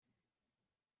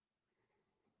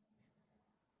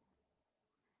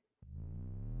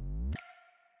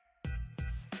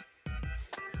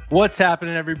What's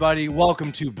happening, everybody?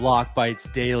 Welcome to Block Bites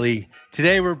Daily.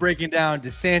 Today, we're breaking down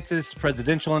DeSantis'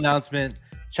 presidential announcement,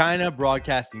 China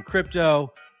broadcasting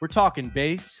crypto. We're talking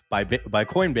Base by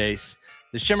Coinbase,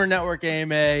 the Shimmer Network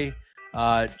AMA,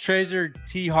 Trezor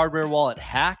T hardware wallet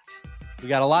hacked. We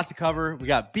got a lot to cover. We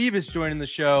got Beavis joining the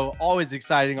show. Always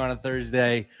exciting on a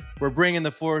Thursday. We're bringing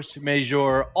the force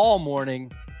majeure all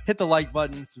morning. Hit the like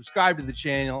button, subscribe to the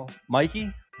channel. Mikey,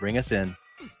 bring us in.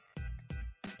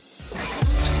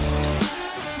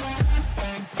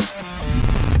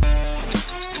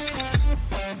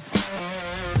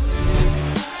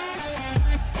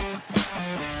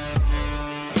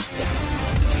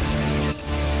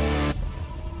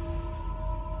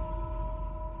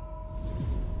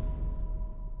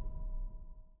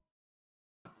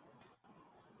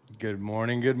 Good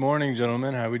morning,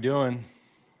 gentlemen. How we doing?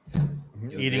 I'm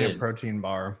eating a protein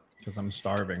bar because I'm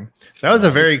starving. That was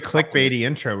a very clickbaity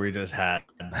intro we just had.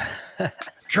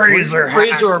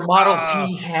 Trezor Model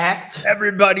T hacked.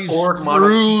 Everybody's Ford Model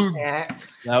T hacked.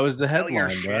 That was the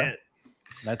headline, bro.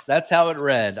 That's how it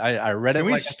read. I read it. Can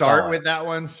we like start with that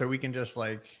one so we can just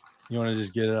you want to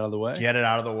just get it out of the way? Get it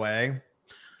out of the way.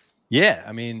 Yeah,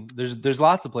 I mean, there's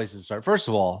lots of places to start. First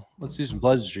of all, let's do some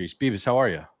pleasantries. Beavis, how are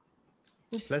you?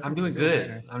 I'm doing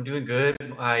good. I'm doing good.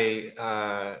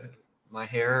 My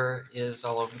hair is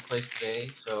all over the place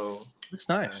today, so it's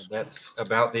nice. That's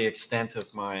about the extent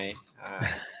of my.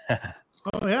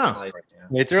 Oh yeah, right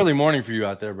it's early morning for you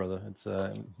out there, brother. It's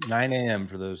 9 a.m.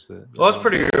 for those that. Well, it's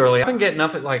pretty early. I've been getting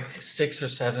up at like 6 or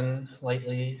 7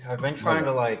 lately. I've been trying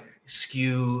to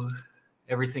skew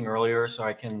everything earlier so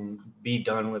I can be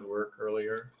done with work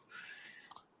earlier.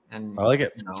 And I like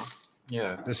it.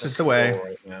 Yeah, this is the way.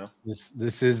 Right now.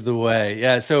 This is the way.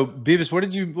 Yeah. So Beavis, what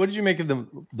did you make of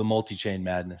the multi-chain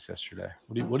madness yesterday?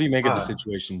 What do you make of the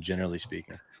situation generally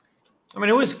speaking? I mean,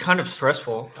 it was kind of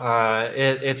stressful.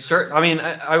 It's certain. I mean,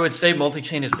 I would say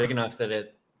multi-chain is big enough that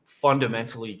it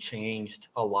fundamentally changed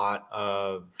a lot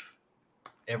of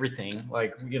everything.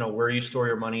 Like where you store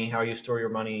your money, how you store your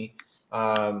money.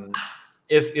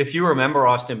 If you remember,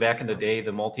 Austin, back in the day,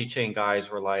 the multi-chain guys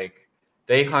were like.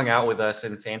 They hung out with us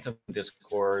in Phantom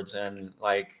Discords, and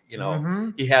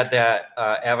he had that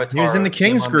avatar. He was in the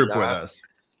Kings group with us.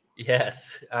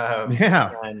 Yes.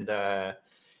 Yeah. And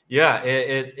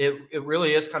it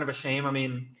really is kind of a shame. I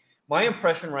mean, my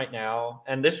impression right now,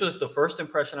 and this was the first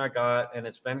impression I got, and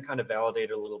it's been kind of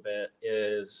validated a little bit,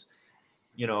 is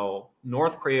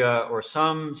North Korea or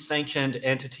some sanctioned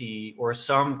entity or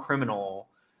some criminal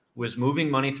was moving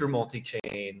money through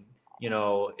multi-chain.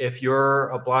 If you're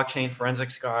a blockchain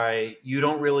forensics guy, you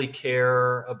don't really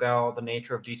care about the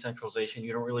nature of decentralization.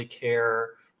 You don't really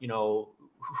care,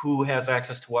 who has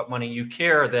access to what money. You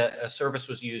care that a service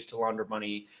was used to launder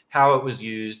money, how it was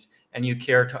used, and you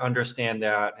care to understand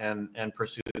that and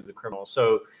pursue the criminal.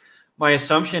 So my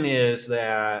assumption is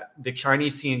that the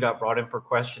Chinese team got brought in for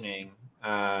questioning,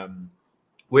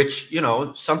 which,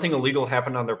 something illegal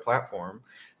happened on their platform.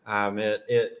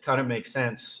 It kind of makes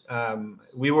sense.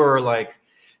 We were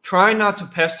trying not to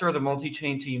pester the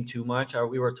multi-chain team too much.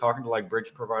 We were talking to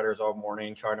bridge providers all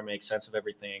morning, trying to make sense of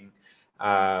everything.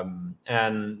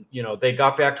 And they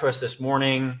got back to us this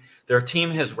morning. Their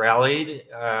team has rallied,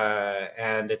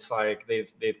 and it's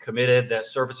they've committed that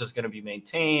service is going to be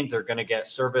maintained. They're going to get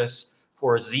service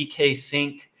for ZK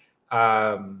Sync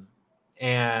and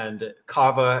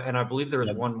Kava, and I believe there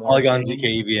was one more. Polygon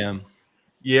ZK EVM.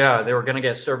 Yeah, they were going to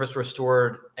get service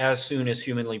restored as soon as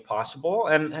humanly possible.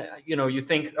 And, you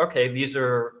think, okay, these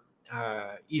are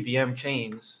EVM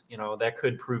chains, that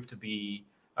could prove to be,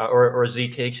 or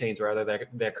ZK chains, rather,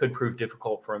 that could prove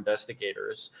difficult for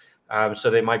investigators. So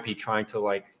they might be trying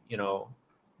to,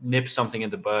 nip something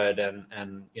in the bud.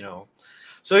 And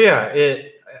so, yeah,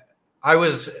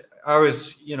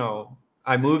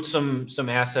 I moved some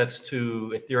assets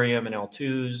to Ethereum and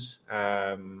L2s.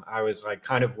 I was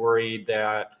kind of worried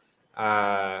that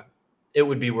it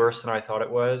would be worse than I thought it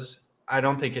was. I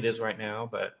don't think it is right now,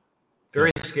 but very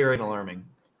scary and alarming.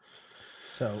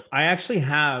 So I actually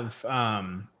have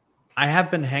I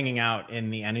have been hanging out in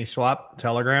the AnySwap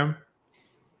Telegram.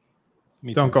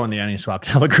 Don't go in the AnySwap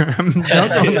Telegram.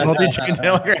 Don't go in the multi-chain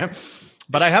Telegram.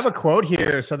 But I have a quote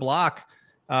here. So Block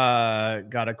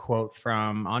got a quote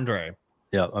from Andre.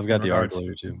 Yeah, I've got the article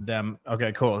here too.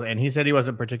 Okay, cool. And he said he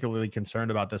wasn't particularly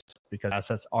concerned about this because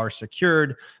assets are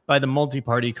secured by the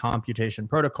multi-party computation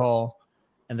protocol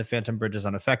and the Phantom Bridge is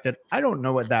unaffected. I don't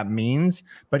know what that means,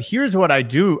 but here's what I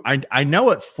do. I know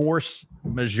what force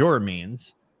majeure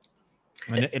means.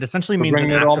 And it essentially means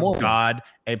an act of God,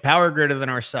 a power greater than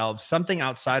ourselves, something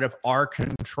outside of our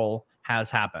control has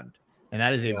happened. And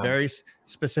that is a very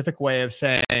specific way of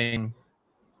saying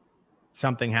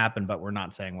something happened, but we're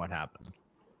not saying what happened.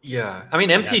 Yeah, I mean,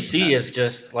 MPC is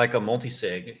just like a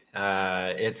multi-sig.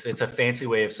 It's a fancy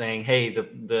way of saying, hey,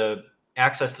 the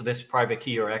access to this private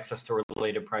key or access to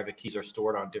related private keys are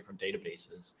stored on different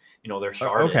databases. They're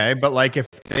sharded. Okay, but like if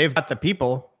they've got the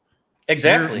people,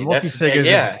 exactly, multi-sig is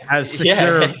as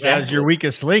secure as your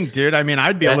weakest link, dude. I mean,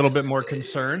 I'd be a little bit more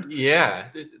concerned. Yeah,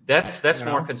 that's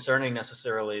more concerning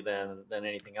necessarily than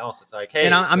anything else. It's like, hey,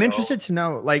 and I'm interested to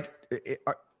know, like,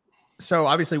 so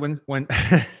obviously when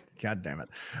God damn it.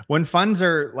 When funds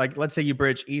are like, let's say you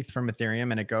bridge ETH from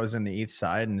Ethereum and it goes in the ETH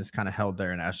side and is kind of held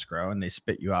there in escrow and they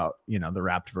spit you out, the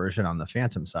wrapped version on the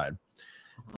Phantom side.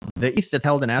 The ETH that's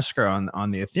held in escrow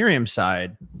on the Ethereum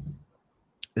side,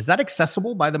 is that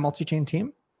accessible by the multi-chain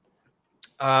team?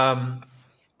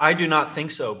 I do not think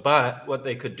so. But what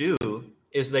they could do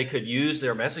is they could use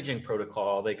their messaging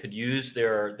protocol. They could use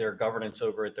their governance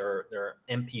over at their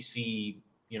MPC,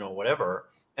 whatever.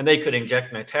 And they could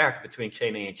inject an attack between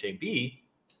chain A and chain B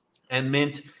and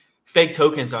mint fake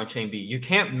tokens on chain B. You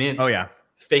can't mint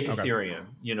fake Ethereum.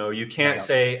 You can't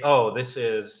say, oh, this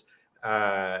is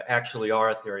actually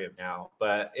our Ethereum now.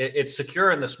 But it's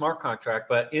secure in the smart contract.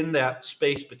 But in that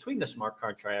space between the smart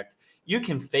contract, you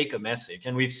can fake a message.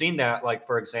 And we've seen that, like,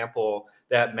 for example,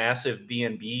 that massive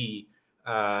BNB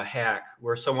hack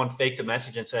where someone faked a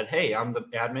message and said, hey, I'm the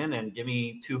admin and give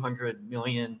me 200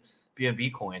 million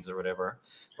BNB coins or whatever,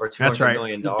 or $200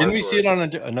 million. Didn't we see it on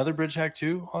another bridge hack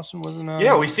too, Austin? Wasn't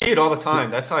Yeah, we see it all the time.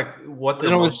 That's like what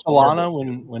the with Solana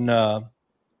when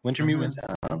Wintermute went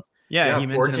down. Yeah, he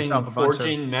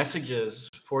forging messages.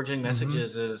 Forging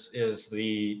messages is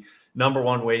the number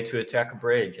one way to attack a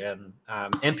bridge, and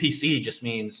MPC just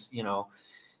means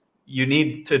you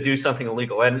need to do something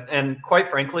illegal. And quite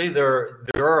frankly, there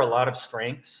are a lot of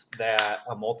strengths that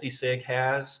a multi-sig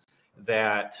has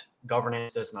that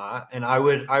governance does not. And I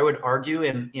would argue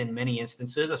in many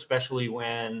instances, especially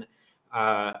when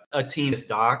a team is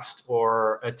doxed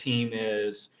or a team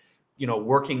is,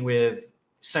 working with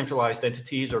centralized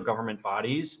entities or government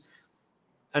bodies,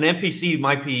 an MPC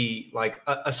might be like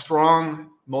a strong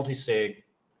multi-sig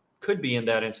could be in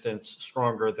that instance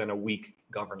stronger than a weak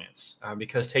governance,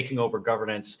 because taking over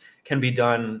governance can be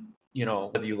done,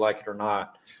 whether you like it or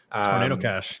not. Tornado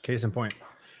Cash, case in point.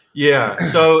 Yeah,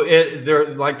 so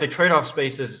the trade-off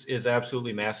space is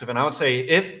absolutely massive, and I would say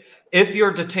if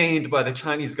you're detained by the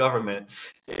Chinese government,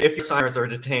 if your signers are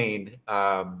detained,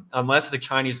 unless the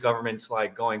Chinese government's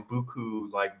like going buku,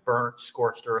 like burnt,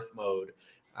 scorched earth mode,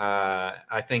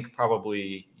 I think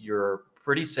probably you're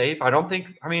pretty safe.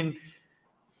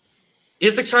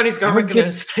 Is the Chinese government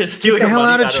going to steal your money? Get the hell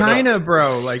out of China,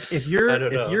 bro! Like if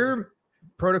your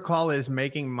protocol is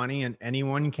making money and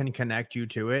anyone can connect you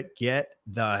to it, get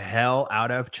the hell out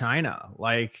of China.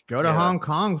 Like go to Hong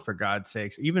Kong, for God's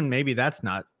sakes. Even maybe that's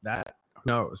not that, who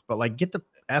knows, but like get the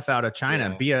F out of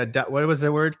China. Be a, what was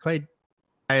the word, Clay?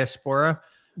 Diaspora.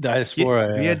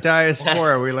 Be a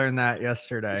diaspora. We learned that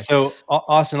yesterday. So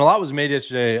Austin, a lot was made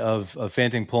yesterday of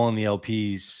Phantom pulling the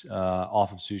LPs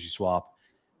off of SushiSwap.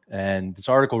 And this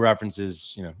article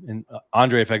references, and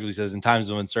Andre effectively says, in times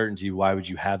of uncertainty, why would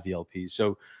you have the LPs?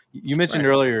 So you mentioned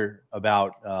earlier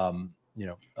about,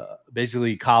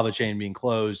 basically Kava chain being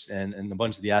closed and a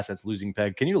bunch of the assets losing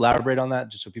peg. Can you elaborate on that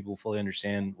just so people fully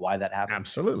understand why that happened?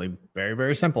 Absolutely. Very,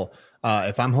 very simple.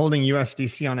 If I'm holding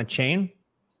USDC on a chain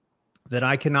that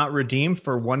I cannot redeem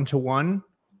for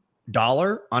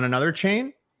 $1-to-$1 on another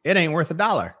chain, it ain't worth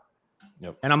 $1.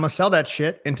 Yep. And I'm going to sell that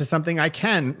shit into something I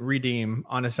can redeem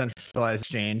on a centralized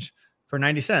exchange for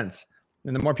 90 cents.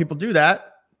 And the more people do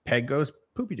that, peg goes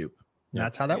poopy doop. Yep.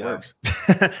 That's how that works.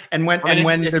 And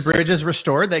when the bridge is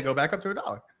restored, they go back up to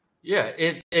 $1. Yeah,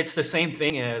 it's the same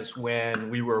thing as when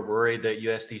we were worried that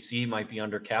USDC might be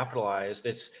undercapitalized.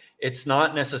 It's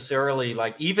not necessarily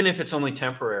like, even if it's only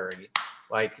temporary,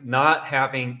 like not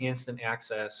having instant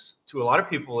access to a lot of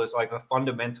people is like a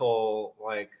fundamental,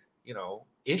 like,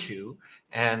 issue,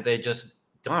 and they just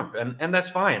dump, and that's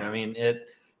fine. I mean,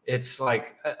 it's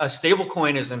like a stable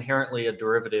coin is inherently a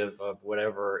derivative of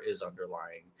whatever is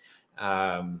underlying,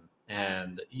 and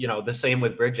the same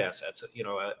with bridge assets.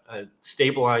 A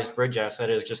stabilized bridge asset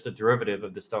is just a derivative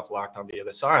of the stuff locked on the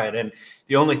other side, and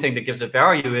the only thing that gives it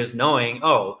value is knowing,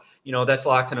 that's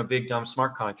locked in a big dumb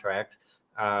smart contract.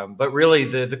 But really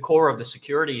the core of the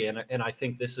security, and I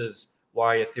think this is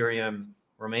why Ethereum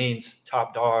remains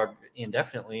top dog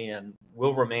indefinitely and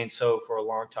will remain so for a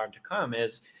long time to come,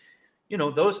 is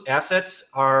those assets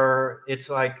are, it's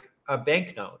like a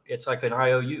banknote. It's like an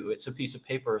IOU. It's a piece of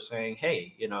paper saying,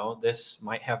 hey, this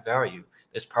might have value.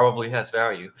 This probably has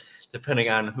value, depending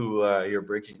on who you're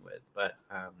bridging with. But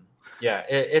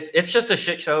it's just a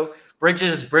shit show.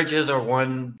 Bridges are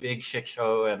one big shit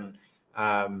show, and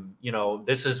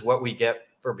this is what we get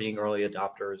for being early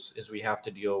adopters. Is we have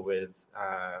to deal with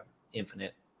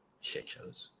infinite shit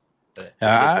shows.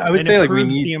 I would say like we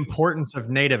need the importance of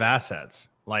native assets.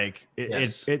 Like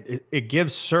it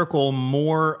gives Circle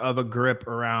more of a grip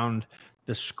around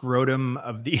the scrotum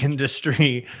of the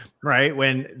industry, right?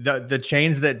 When the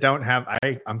chains that don't have,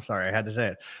 I'm sorry, I had to say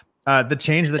it. The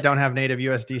chains that don't have native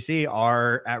USDC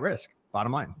are at risk.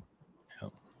 Bottom line,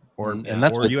 and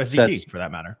that's or what USDT for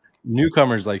that matter.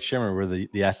 Newcomers like Shimmer, where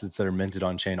the assets that are minted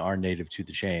on chain are native to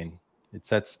the chain. It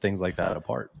sets things like that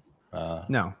apart.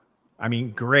 No. I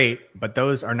mean, great, but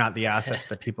those are not the assets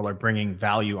that people are bringing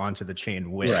value onto the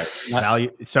chain with. Right. Value.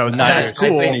 So that's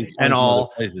cool and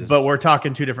all, but we're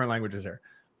talking two different languages here.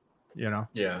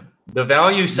 Yeah. The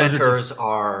value centers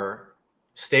are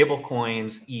stable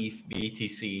coins, ETH,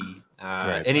 BTC.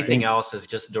 Anything else is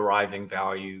just deriving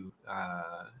value,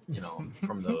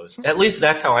 from those. At least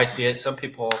that's how I see it. Some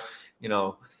people,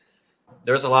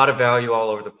 there's a lot of value all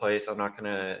over the place. I'm not going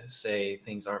to say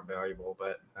things aren't valuable,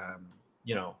 but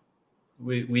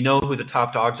we know who the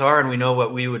top dogs are, and we know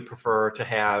what we would prefer to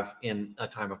have in a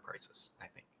time of crisis, I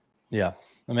think. Yeah.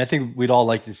 I mean, I think we'd all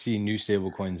like to see new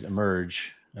stablecoins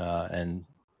emerge and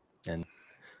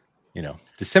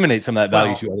disseminate some of that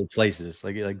value to other places,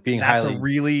 like being that's a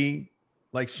really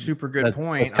super good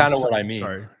point. That's kind of what I mean.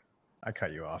 Sorry, I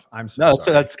cut you off. I'm sorry. No,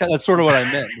 that's sort of what I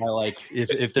meant. By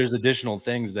if there's additional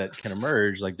things that can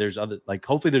emerge, there's other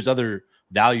hopefully there's other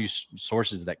value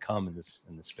sources that come in this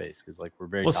space, because we're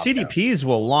very CDPs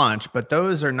will launch, but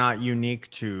those are not unique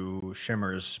to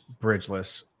Shimmer's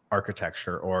bridgeless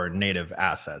architecture or native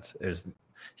assets. Is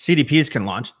CDPs can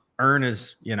launch. Earn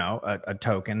is a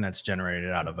token that's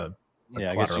generated out of a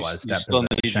collateralized debt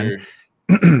position.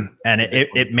 And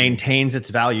it maintains its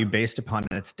value based upon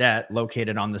its debt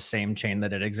located on the same chain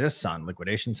that it exists on.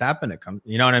 Liquidations happen. It comes,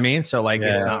 you know what I mean? So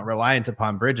it's not reliant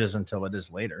upon bridges until it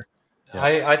is later.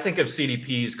 Yeah. I think of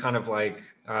CDPs kind of like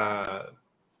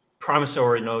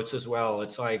promissory notes as well.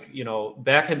 It's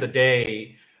back in the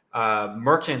day,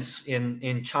 merchants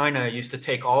in China used to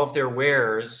take all of their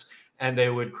wares and they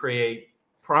would create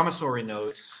promissory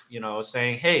notes,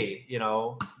 saying, hey,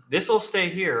 this will stay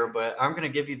here, but I'm going to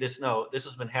give you this note. This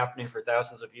has been happening for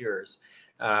thousands of years.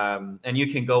 And you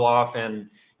can go off and,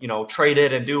 trade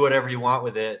it and do whatever you want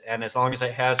with it. And as long as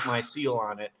it has my seal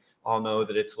on it, I'll know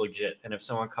that it's legit. And if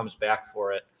someone comes back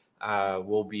for it,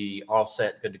 we'll be all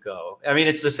set, good to go. I mean,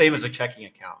 it's the same as a checking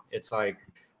account. It's like,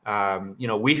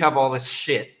 we have all this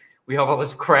shit. We have all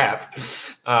this crap.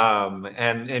 And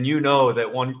that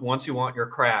once you want your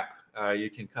crap,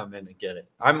 you can come in and get it.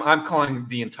 I'm calling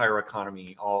the entire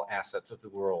economy, all assets of the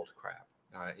world, crap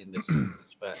in this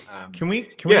instance. But can we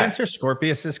answer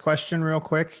Scorpius's question real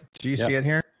quick? Do you see it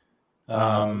here?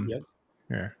 Yep.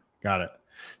 Here, got it.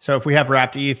 So if we have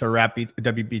wrapped ETH or wrapped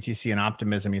WBTC and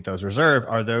Optimism Ethos Reserve,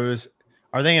 are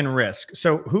they in risk?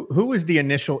 So who is the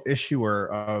initial issuer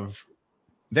of?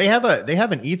 They have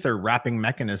an Ether wrapping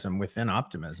mechanism within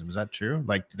Optimism. Is that true?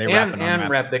 Do they wrap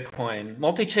wrap Bitcoin?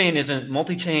 Multi-chain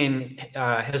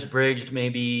has bridged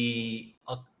maybe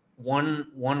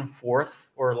one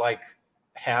fourth or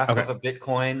half of a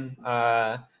Bitcoin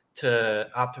to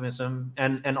Optimism,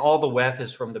 and all the WETH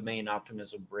is from the main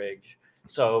Optimism bridge.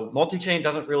 So multi-chain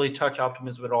doesn't really touch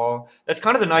Optimism at all. That's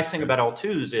kind of the nice thing about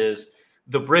L2s is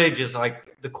the bridge is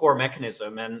the core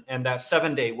mechanism, and that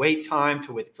 7-day wait time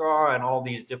to withdraw and all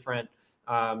these different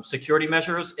security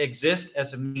measures exist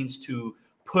as a means to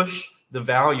push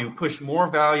more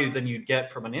value than you'd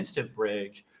get from an instant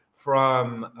bridge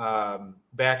from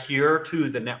back here to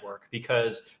the network,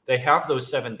 because they have those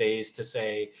 7 days to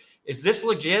say, is this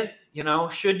legit?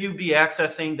 Should you be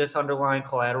accessing this underlying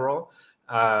collateral?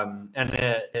 And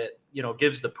it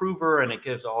gives the prover and it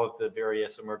gives all of the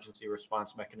various emergency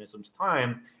response mechanisms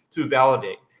time to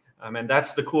validate. And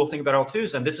that's the cool thing about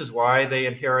L2s. And this is why they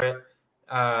inherit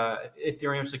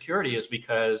Ethereum security, is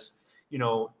because,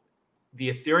 the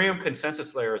Ethereum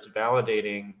consensus layer is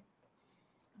validating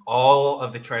all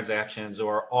of the transactions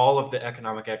or all of the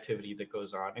economic activity that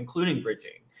goes on, including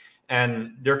bridging.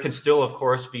 And there can still, of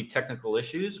course, be technical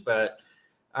issues, but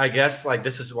I guess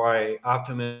this is why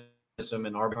Optimism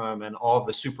and Arbitrum and all of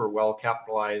the super well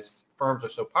capitalized firms are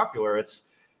so popular. It's,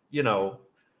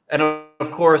 And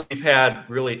of course, we've had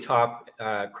really top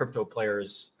crypto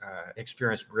players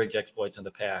experience bridge exploits in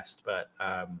the past, but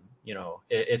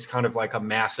it's kind of like a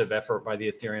massive effort by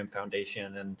the Ethereum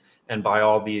Foundation and by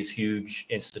all these huge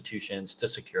institutions to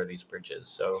secure these bridges.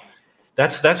 So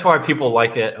that's why people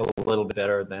like it a little bit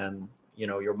better than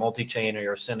your multi-chain or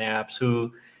your Synapse,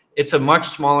 who it's a much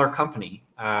smaller company,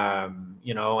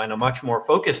 and a much more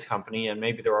focused company, and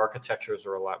maybe their architectures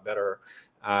are a lot better.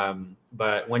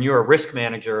 But when you're a risk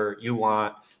manager, you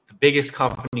want the biggest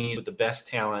companies with the best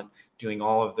talent doing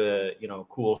all of the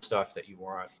cool stuff that you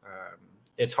want.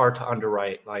 It's hard to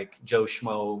underwrite like Joe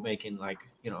Schmo making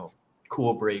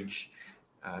cool bridge,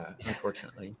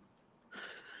 unfortunately.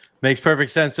 Makes perfect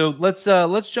sense. So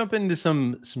let's jump into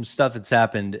some stuff that's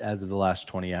happened as of the last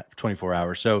 24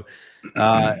 hours. So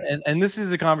and this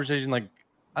is a conversation, like,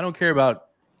 I don't care about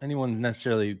anyone's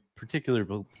necessarily particular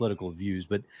political views,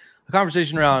 but a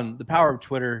conversation around the power of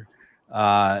Twitter,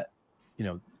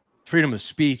 freedom of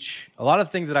speech, a lot of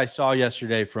things that I saw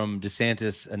yesterday from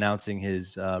DeSantis announcing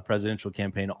his presidential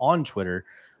campaign on Twitter.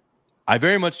 I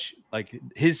very much like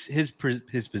his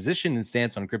position and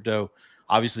stance on crypto.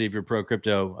 Obviously, if you're pro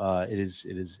crypto, it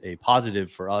is a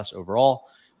positive for us overall.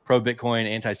 Pro Bitcoin,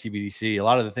 anti CBDC, a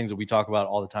lot of the things that we talk about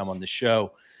all the time on this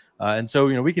show. And so,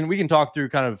 we can talk through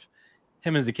kind of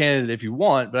him as a candidate if you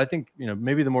want, but I think,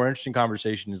 maybe the more interesting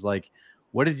conversation is like,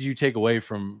 what did you take away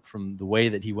from the way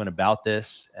that he went about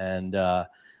this? And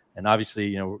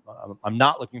obviously, I'm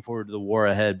not looking forward to the war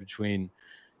ahead between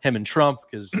him and Trump,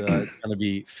 because it's going to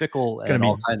be fickle. It's going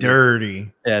to be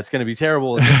dirty. It's going to be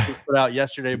terrible. This was put out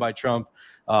yesterday by Trump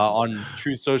on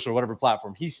Truth Social, whatever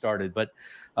platform he started. But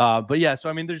yeah, so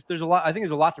I mean, there's a lot. I think there's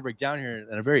a lot to break down here,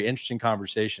 and a very interesting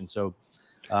conversation. So,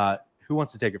 who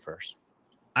wants to take it first?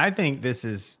 I think this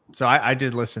is so. I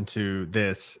did listen to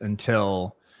this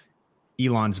until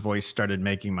Elon's voice started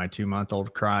making my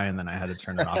 2-month-old cry, and then I had to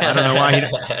turn it off. I don't know why.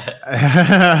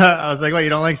 I was like, "What? You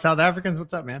don't like South Africans?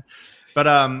 What's up, man?"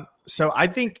 But so I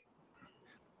think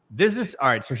this is all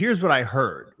right. So here's what I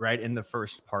heard right in the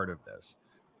first part of this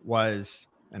was,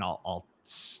 and I'll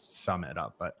sum it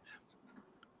up. But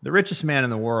the richest man in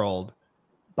the world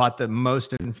bought the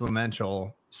most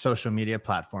influential social media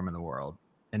platform in the world.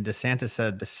 And DeSantis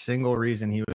said the single reason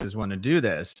he was wanting to do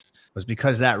this was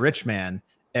because that rich man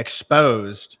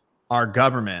exposed our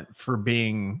government for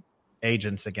being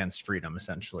agents against freedom,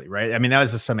 essentially, right? I mean, that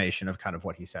was a summation of kind of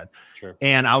what he said. Sure.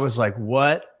 And I was like,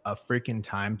 what a freaking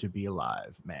time to be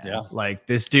alive, man. Yeah. Like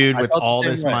this dude with all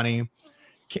this money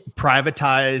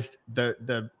privatized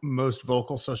the most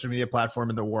vocal social media platform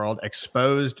in the world,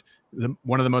 exposed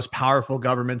one of the most powerful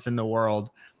governments in the world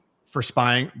for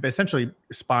essentially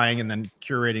spying and then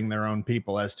curating their own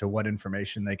people as to what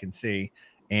information they can see.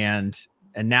 And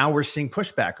now we're seeing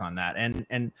pushback on that.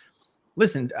 And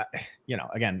listen,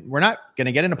 again, we're not going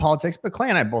to get into politics, but Clay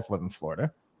and I both live in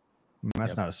Florida.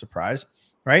 That's not a surprise,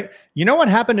 right? You know what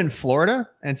happened in Florida?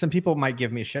 And some people might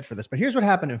give me shit for this, but here's what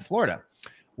happened in Florida.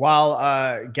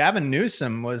 While Gavin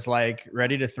Newsom was like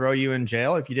ready to throw you in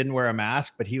jail if you didn't wear a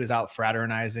mask, but he was out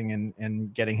fraternizing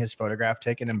and getting his photograph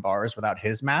taken in bars without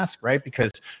his mask, right? Because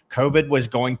COVID was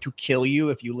going to kill you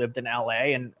if you lived in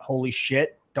LA, and holy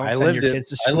shit, don't send your kids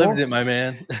to school. I lived it, my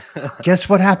man. Guess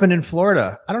what happened in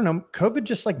Florida? I don't know. COVID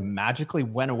just like magically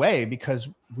went away because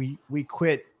we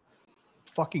quit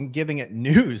fucking giving it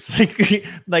news.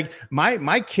 Like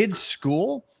my kid's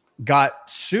school got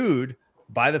sued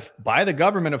by the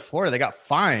government of Florida. They got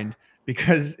fined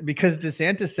because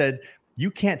DeSantis said you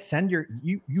can't send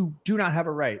you do not have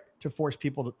a right to force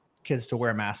kids to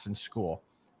wear masks in school.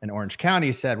 And Orange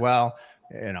County said, well,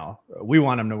 we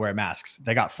want them to wear masks.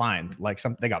 They got fined.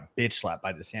 They got bitch slapped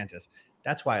by DeSantis.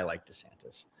 That's why I like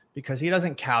DeSantis, because he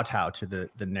doesn't kowtow to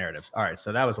the narratives. All right,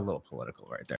 so that was a little political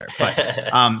right there.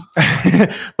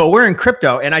 But but we're in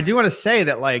crypto, and I do want to say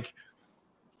that like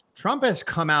Trump has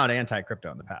come out anti-crypto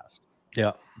in the past.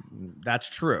 Yeah, that's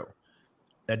true.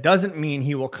 That doesn't mean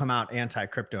he will come out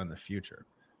anti-crypto in the future.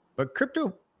 But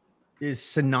crypto is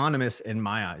synonymous in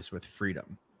my eyes with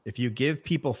freedom. If you give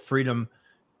people freedom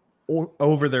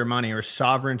over their money or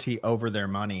sovereignty over their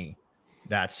money,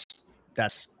 that's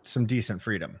some decent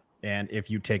freedom. And if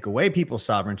you take away people's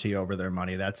sovereignty over their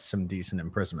money, that's some decent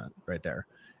imprisonment right there.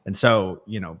 And so,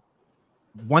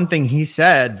 one thing he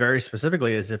said very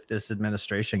specifically is if this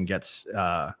administration gets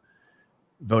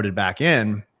voted back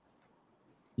in,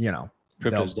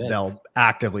 they'll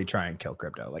actively try and kill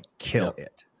crypto, like kill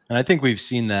it. And I think we've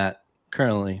seen that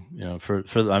currently,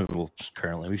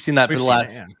 currently we've seen that for the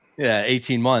last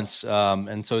 18 months.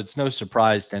 And so it's no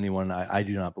surprise to anyone, I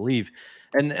do not believe.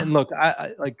 And look,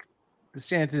 I like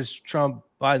DeSantis, Trump,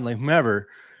 Biden, like whomever,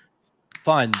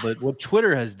 fine. But what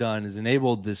Twitter has done is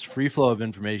enabled this free flow of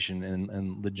information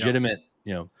and legitimate,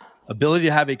 ability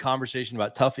to have a conversation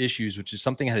about tough issues, which is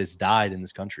something that has died in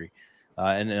this country.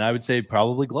 And I would say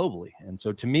probably globally. And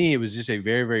so to me, it was just a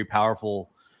very, very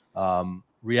powerful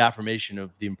reaffirmation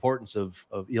of the importance of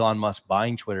Elon Musk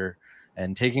buying Twitter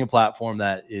and taking a platform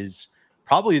that is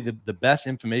probably the best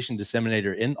information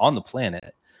disseminator on the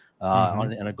planet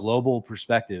on a global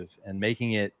perspective, and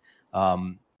making it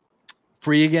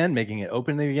free again, making it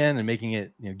open again, and making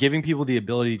it, giving people the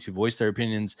ability to voice their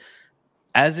opinions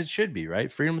as it should be, right?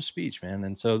 Freedom of speech, man.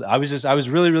 And so I was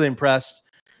really, really impressed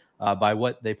by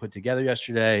what they put together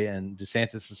yesterday, and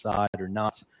DeSantis aside or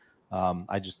not,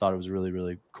 I just thought it was a really,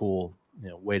 really cool,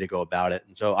 way to go about it.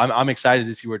 And so I'm excited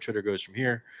to see where Twitter goes from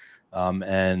here.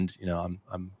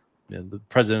 The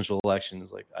presidential election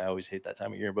is I always hate that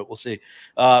time of year, but we'll see.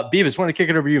 Beavis, want to kick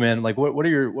it over to you, man. What were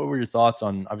your thoughts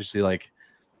on, obviously,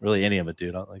 really any of it,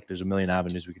 dude? There's a million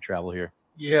avenues we could travel here.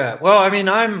 Yeah, well, I mean,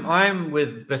 I'm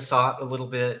with Basat a little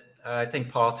bit. I think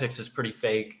politics is pretty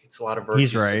fake. It's a lot of virtue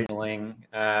signaling,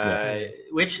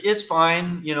 which is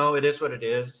fine. It is what it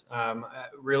is.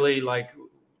 Really,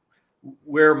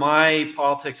 where my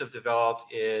politics have developed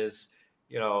is,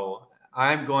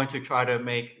 I'm going to try to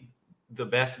make the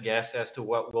best guess as to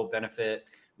what will benefit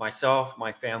myself,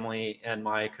 my family, and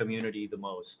my community the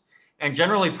most. And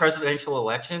generally, presidential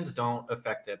elections don't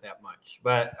affect it that much.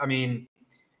 But I mean,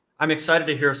 I'm excited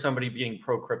to hear somebody being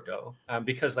pro crypto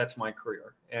because that's my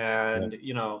career. And,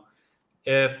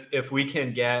 if we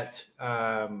can get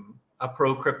a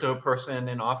pro crypto person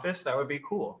in office, that would be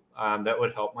cool. That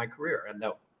would help my career, and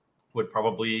that would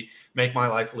probably make my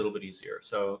life a little bit easier.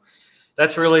 So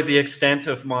that's really the extent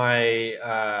of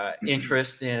my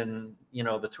interest in,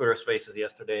 the Twitter spaces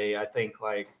yesterday. I think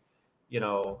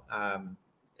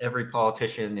every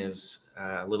politician is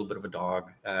a little bit of a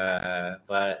dog,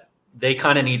 but they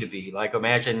kind of need to be.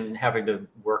 Imagine having to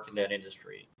work in that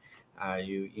industry.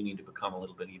 You need to become a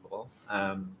little bit evil.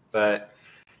 But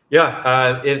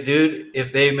yeah,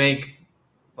 if they make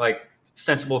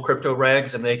sensible crypto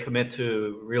regs and they commit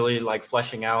to really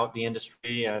fleshing out the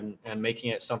industry and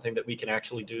making it something that we can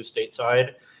actually do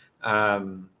stateside,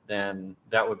 then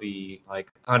that would be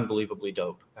unbelievably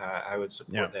dope. I would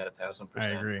support that 1,000%. I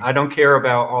agree. I don't care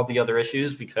about all the other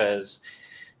issues because,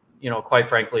 quite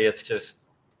frankly, it's just,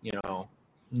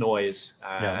 noise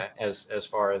as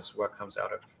far as what comes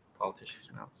out of politicians'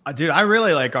 mouths. Dude, I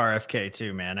really like RFK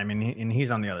too, man. I mean, and he's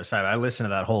on the other side. I listened to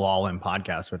that whole All In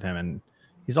podcast with him, and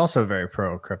he's also very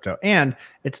pro crypto. And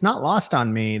it's not lost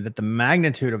on me that the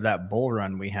magnitude of that bull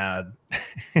run we had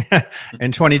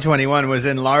in 2021 was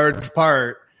in large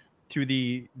part to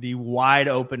the wide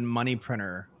open money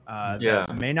printer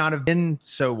that may not have been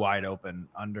so wide open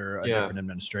under a different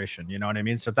administration. You know what I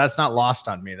mean? So that's not lost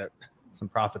on me that some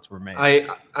profits were made.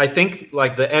 I think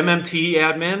the MMT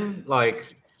admin,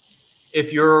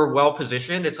 if you're well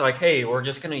positioned, it's hey, we're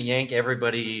just going to yank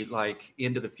everybody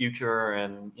into the future,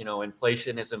 and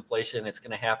inflation is inflation. It's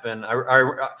going to happen.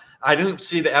 I didn't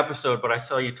see the episode, but I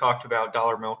saw you talked about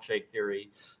dollar milkshake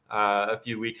theory a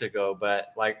few weeks ago.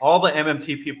 But all the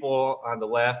MMT people on the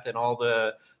left and all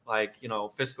the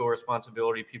fiscal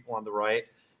responsibility people on the right,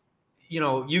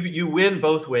 you win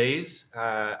both ways.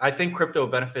 I think crypto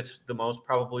benefits the most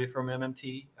probably from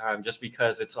MMT, just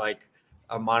because it's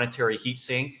a monetary heat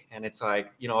sink, and it's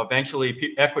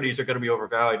eventually equities are going to be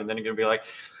overvalued, and then you're going to be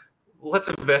let's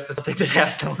invest in something that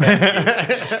has no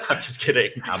value. I'm just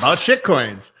kidding. How about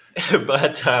shitcoins?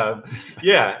 But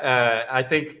I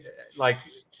think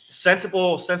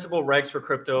sensible regs for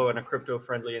crypto and a crypto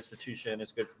friendly institution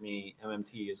is good for me.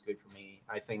 MMT is good for me.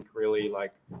 I think really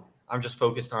I'm just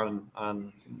focused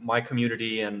on my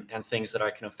community and things that I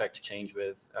can affect change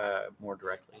with more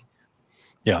directly.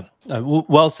 Yeah,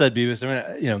 well said, Beavis.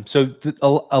 I mean,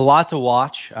 a lot to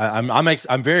watch.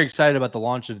 I'm very excited about the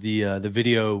launch of the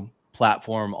video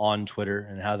platform on Twitter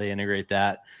and how they integrate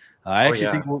that. I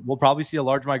actually think we'll probably see a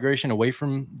large migration away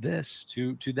from this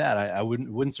to that. I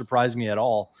wouldn't surprise me at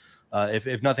all.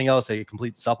 If nothing else, a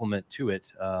complete supplement to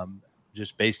it,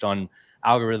 just based on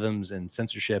algorithms and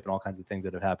censorship and all kinds of things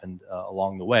that have happened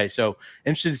along the way. So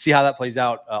interested to see how that plays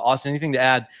out. Austin, anything to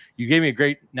add? You gave me a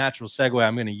great natural segue.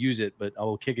 I'm going to use it, but I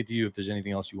will kick it to you if there's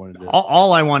anything else you wanted to do.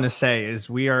 All I want to say is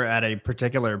we are at a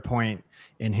particular point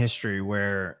in history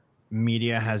where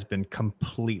media has been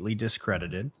completely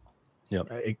discredited.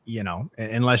 Yep.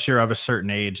 Unless you're of a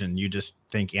certain age and you just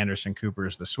think Anderson Cooper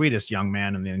is the sweetest young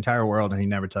man in the entire world and he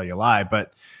never tell you a lie.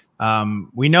 But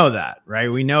we know that,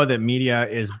 right? We know that media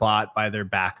is bought by their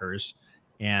backers,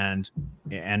 and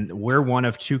we're one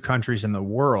of two countries in the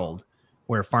world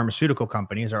where pharmaceutical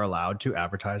companies are allowed to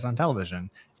advertise on television.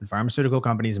 And pharmaceutical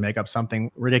companies make up something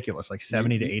ridiculous, like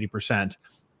 70 to 80%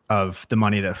 of the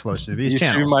money that flows through these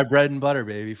channels. My bread and butter,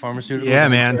 baby. Pharmaceuticals. Yeah,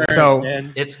 man. So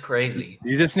it's crazy.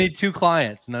 You just need 2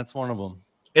 clients, and that's one of them.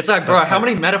 It's like, bro, how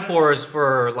many metaphors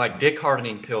for like dick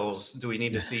hardening pills do we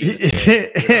need to see?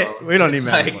 We don't need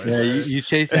metaphors. Yeah, you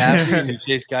chase Ashley and you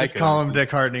chase Geico. Just call them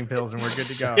dick hardening pills and we're good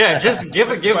to go. Yeah, just give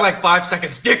like 5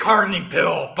 seconds. Dick hardening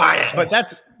pill, buy it. But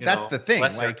that's the thing.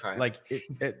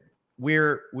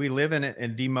 We live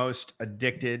in the most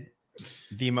addicted,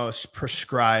 the most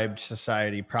prescribed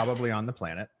society probably on the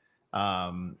planet.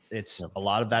 It's a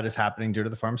lot of that is happening due to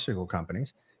the pharmaceutical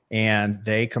companies, and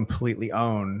they completely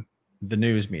own the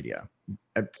news media,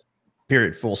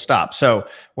 period, full stop. So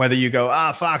whether you go,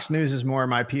 Fox News is more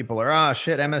my people, or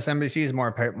shit, MSNBC is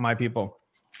more my people.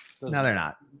 No, they're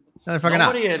not. No, they're fucking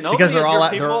not. Because they're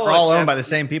all owned by the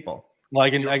same people. Well, I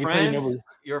can tell you,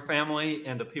 your family,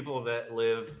 and the people that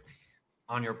live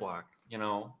on your block.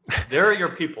 They're your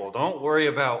people. Don't worry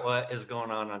about what is going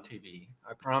on TV.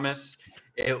 I promise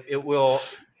it will.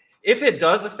 If it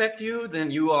does affect you,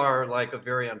 then you are like a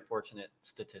very unfortunate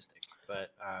statistic.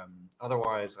 But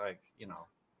otherwise,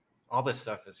 all this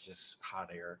stuff is just hot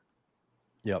air.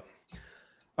 Yep.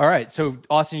 All right. So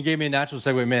Austin, you gave me a natural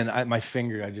segue, man. My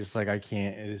finger, I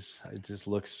can't. It just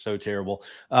looks so terrible.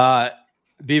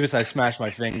 Beavis, I smashed my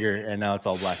finger and now it's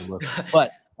all black and blue.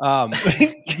 But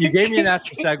you gave me a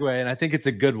natural segue, and I think it's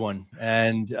a good one.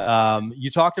 And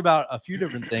you talked about a few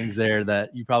different things there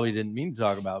that you probably didn't mean to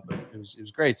talk about, but it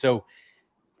was great. So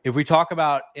if we talk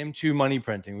about M2 money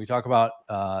printing, we talk about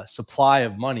supply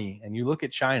of money, and you look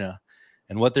at China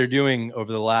and what they're doing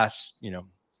over the last,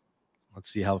 let's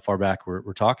see how far back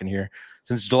we're talking here,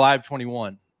 since July of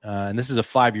 21. And this is a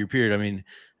 5-year period. I mean,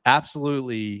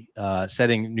 absolutely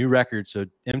setting new records. So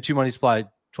M2 money supply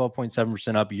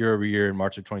 12.7% up year over year in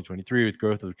March of 2023, with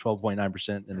growth of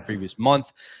 12.9% in the previous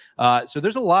month. So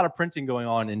there's a lot of printing going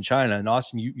on in China. And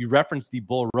Austin, you referenced the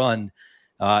bull run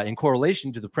in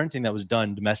correlation to the printing that was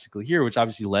done domestically here, which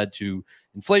obviously led to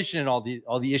inflation and all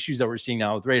the issues that we're seeing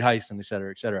now with rate hikes and et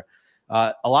cetera, et cetera.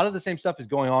 A lot of the same stuff is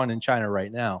going on in China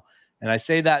right now. And I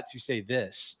say that to say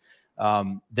this.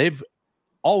 They've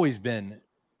always been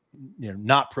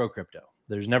not pro-crypto.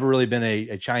 There's never really been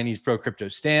a Chinese pro-crypto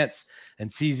stance. And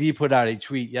CZ put out a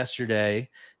tweet yesterday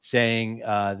saying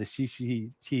the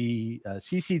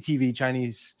CCTV,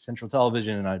 Chinese Central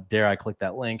Television, and I click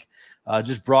that link,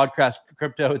 just broadcast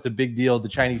crypto. It's a big deal. The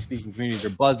Chinese-speaking communities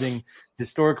are buzzing.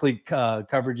 Historically,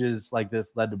 coverages like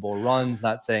this led to bull runs,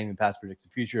 not saying the past predicts the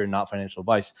future and not financial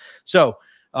advice. So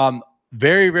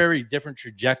very, very different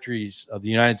trajectories of the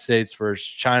United States versus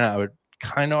China. I would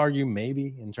kind of argue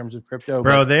maybe in terms of crypto,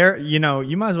 bro. There, you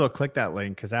might as well click that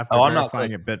link, because after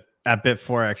verifying it at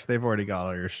Bit4X, they've already got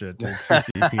all your shit. Dude.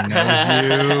 CCP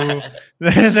knows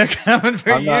you. They're coming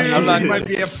for you. You might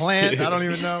be a plant. I don't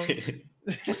even know.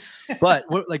 But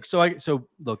so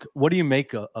look, what do you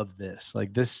make of this?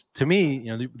 Like this, to me,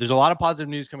 there's a lot of positive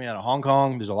news coming out of Hong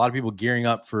Kong. There's a lot of people gearing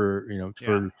up for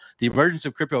the emergence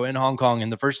of crypto in Hong Kong,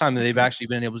 and the first time that they've actually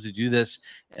been able to do this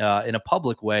in a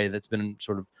public way that's been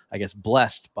sort of, I guess,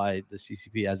 blessed by the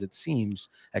CCP, as it seems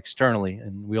externally,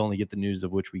 and we only get the news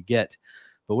of which we get.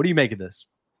 But what do you make of this?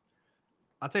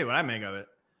 I'll tell you what I make of it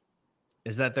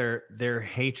is that their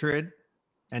hatred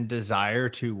and desire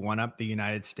to one-up the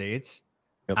United States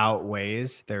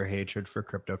outweighs their hatred for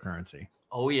cryptocurrency.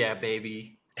 Oh yeah,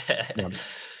 baby. I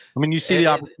mean, you see the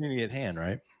opportunity at hand,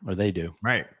 right? Or they do,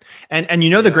 right? And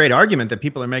the great argument that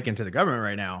people are making to the government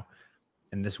right now,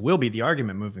 and this will be the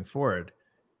argument moving forward.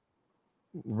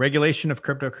 Regulation of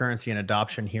cryptocurrency and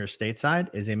adoption here stateside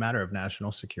is a matter of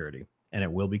national security, and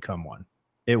it will become one.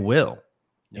 It will,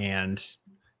 and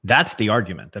that's the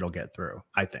argument that'll get through,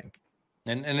 I think.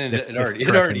 And it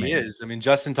already is. I mean,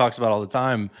 Justin talks about all the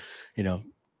time,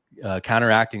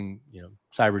 counteracting,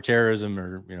 cyber terrorism,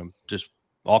 or, just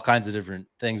all kinds of different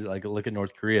things. Like, look at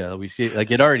North Korea. We see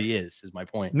it already is my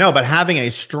point. No, but having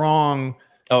a strong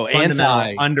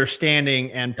fundamental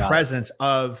understanding and presence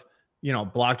of,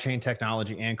 blockchain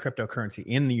technology and cryptocurrency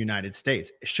in the United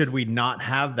States. Should we not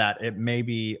have that, it may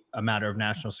be a matter of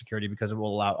national security, because it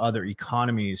will allow other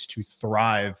economies to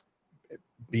thrive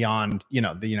beyond,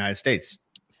 the United States.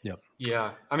 Yep.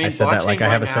 Yeah. I mean, I said that like I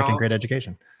have a second grade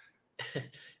education.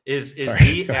 Is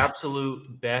the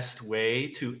absolute best way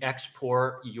to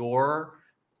export your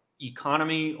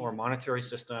economy or monetary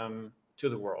system to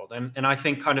the world. And I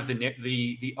think kind of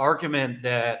the argument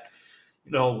that,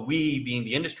 we being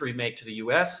the industry make to the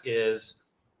US is,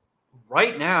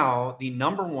 right now, the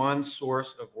number one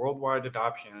source of worldwide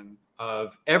adoption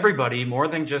of everybody, more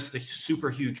than just the super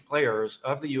huge players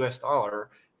of the US dollar,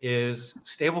 is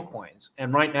stablecoins.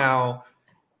 And right now,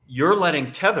 you're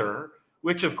letting Tether,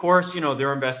 which of course,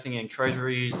 they're investing in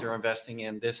treasuries, they're investing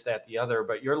in this, that, the other,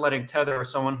 but you're letting Tether,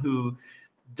 someone who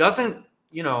doesn't,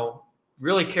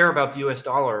 really care about the US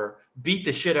dollar, beat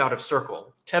the shit out of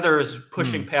Circle. Tether is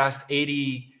pushing past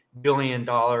 $80 billion,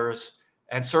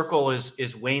 and Circle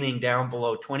is waning down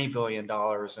below $20 billion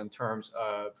in terms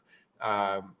of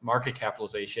market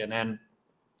capitalization. And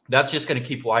that's just going to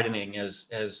keep widening as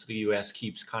the US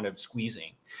keeps kind of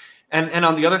squeezing. And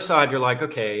on the other side, you're like,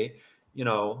 okay,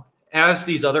 as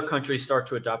these other countries start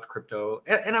to adopt crypto,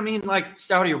 and I mean, like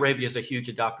Saudi Arabia is a huge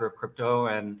adopter of crypto,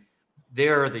 and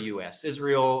they're the US.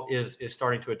 Israel is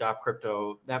starting to adopt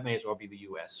crypto. That may as well be the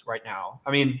US right now.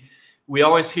 I mean, we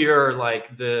always hear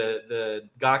like the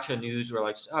gotcha news where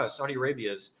like Saudi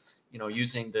Arabia is,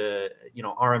 using the,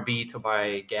 RMB to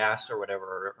buy gas or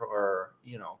whatever, or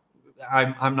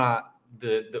I'm not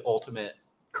the ultimate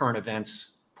current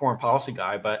events foreign policy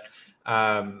guy, but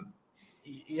at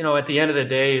the end of the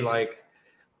day, like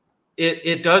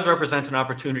it does represent an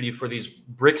opportunity for these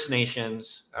BRICS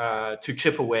nations to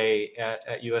chip away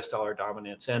at US dollar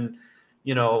dominance. And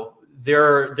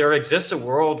there exists a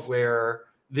world where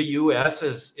the US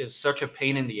is such a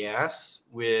pain in the ass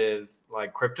with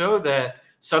like crypto that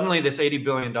suddenly this $80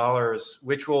 billion,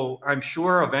 which will, I'm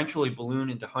sure, eventually balloon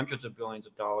into hundreds of billions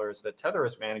of dollars that Tether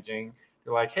is managing,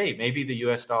 they're like, hey, maybe the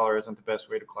US dollar isn't the best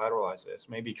way to collateralize this.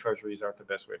 Maybe treasuries aren't the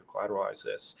best way to collateralize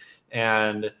this.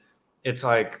 And it's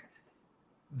like,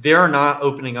 they're not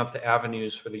opening up the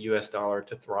avenues for the US dollar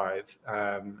to thrive.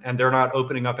 And they're not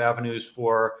opening up avenues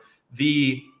for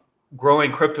the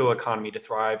growing crypto economy to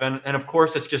thrive. And of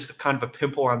course, it's just kind of a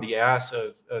pimple on the ass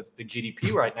of the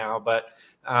GDP right now. But,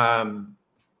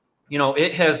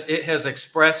 it has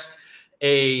expressed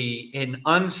an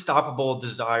unstoppable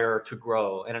desire to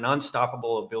grow and an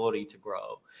unstoppable ability to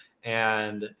grow.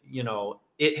 And,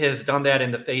 it has done that in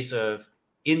the face of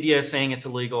India saying it's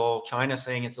illegal, China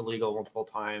saying it's illegal multiple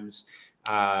times,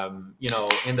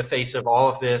 in the face of all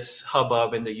of this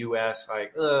hubbub in the US,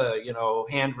 like,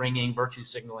 hand wringing, virtue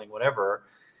signaling, whatever.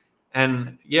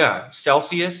 And yeah,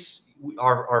 Celsius,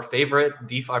 our favorite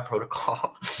DeFi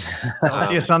protocol.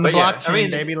 Celsius on the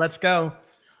blockchain, baby. Let's go.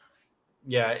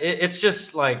 Yeah, it's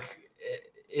just like,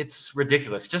 it's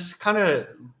ridiculous. Just kind of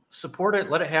support it,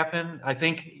 let it happen. I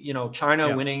think,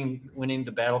 China winning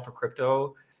the battle for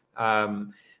crypto.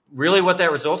 Really what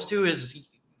that results to is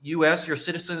US, your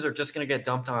citizens are just going to get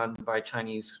dumped on by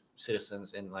Chinese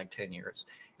citizens in like 10 years.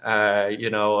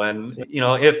 If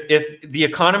the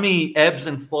economy ebbs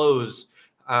and flows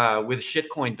with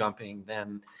shitcoin dumping,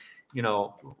 then,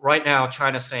 right now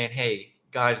China's saying, hey,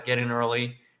 guys, get in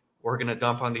early. We're going to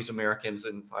dump on these Americans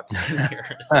in 5 to 10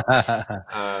 years.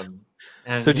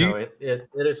 And so it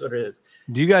is what it is.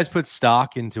 Do you guys put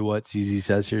stock into what CZ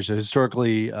says here? So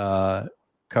historically,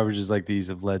 coverages like these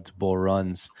have led to bull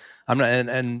runs. I'm not,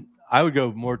 and I would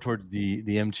go more towards the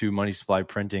M2 money supply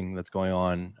printing that's going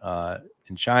on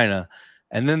in China,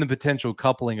 and then the potential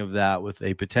coupling of that with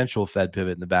a potential Fed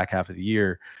pivot in the back half of the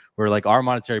year, where like our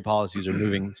monetary policies are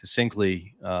moving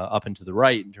succinctly up and to the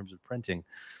right in terms of printing.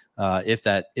 If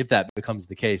that becomes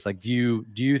the case, like, do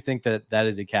you think that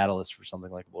is a catalyst for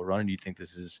something like a bull run? And do you think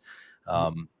this is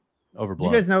overblown? Do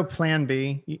you guys know Plan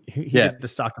B? He did the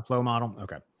stock to flow model.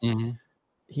 Okay. Mm-hmm.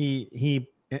 He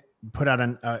put out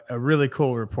a really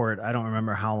cool report. I don't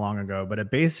remember how long ago, but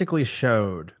it basically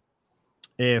showed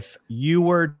if you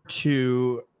were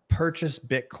to purchase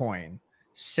Bitcoin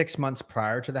 6 months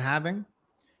prior to the halving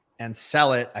and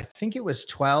sell it, I think it was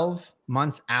 12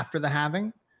 months after the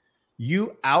halving,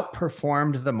 you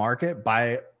outperformed the market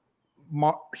by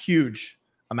huge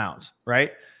amounts,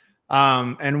 right?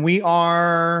 And we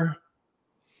are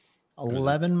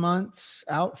 11 months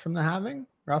out from the halving,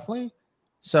 roughly.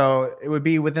 So it would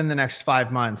be within the next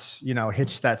 5 months,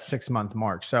 hits that 6 month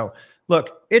mark. So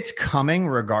look, it's coming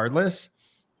regardless.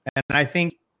 And I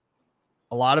think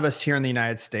a lot of us here in the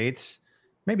United States,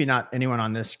 maybe not anyone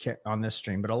on this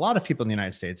stream, but a lot of people in the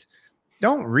United States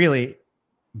don't really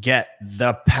get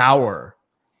the power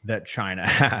that China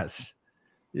has.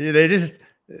 There's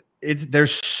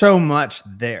so much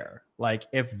there. Like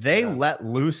if they let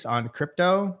loose on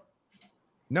crypto,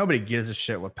 nobody gives a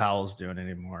shit what Powell's doing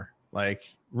anymore.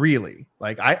 Like really,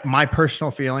 like my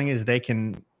personal feeling is they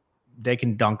can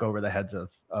dunk over the heads of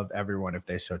everyone if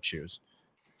they so choose.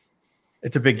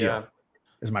 It's a big deal.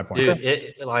 Is my point.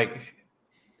 Dude,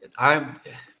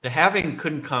 the halving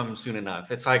couldn't come soon enough.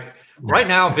 It's like right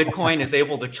now Bitcoin is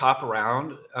able to chop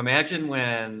around. Imagine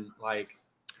when like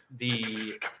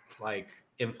the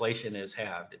inflation is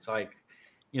halved. It's like,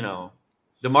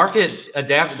 the market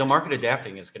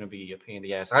adapting is going to be a pain in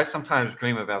the ass. I sometimes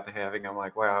dream about the halving. I'm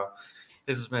like, wow,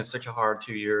 this has been such a hard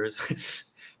 2 years.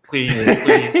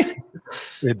 please.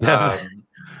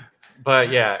 But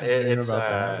yeah, it's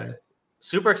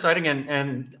super exciting.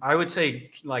 And I would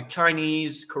say like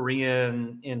Chinese,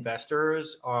 Korean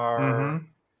investors are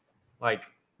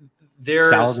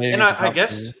there's, and I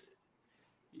guess,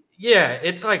 yeah,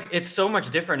 it's like, it's so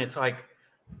much different. It's like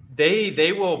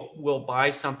they will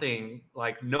buy something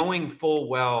like knowing full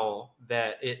well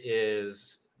that it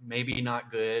is maybe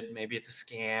not good, maybe it's a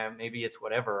scam, maybe it's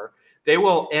whatever. They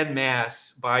will en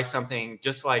masse buy something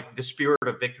just like the spirit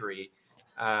of victory.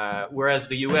 Whereas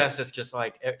the US, it's just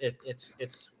like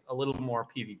it's a little more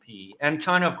PvP, and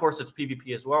China, of course, it's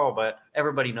PvP as well, but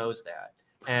everybody knows that.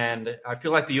 And I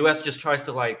feel like the US just tries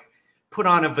to like put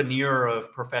on a veneer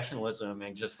of professionalism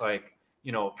and just like,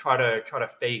 try to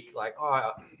fake like,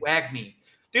 oh, wag me,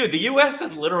 dude. The US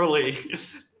is literally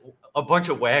a bunch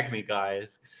of wag me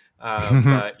guys.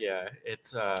 But yeah,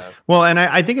 it's well, and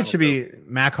I think it should be.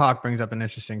 Mac Hawk brings up an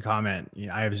interesting comment.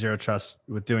 I have zero trust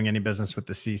with doing any business with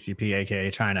the CCP,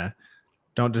 aka China.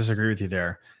 Don't disagree with you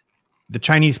there. The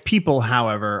Chinese people,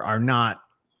 however, are not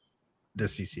the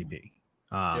CCP.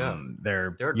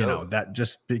 They're that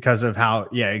just because of how,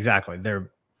 exactly.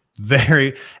 They're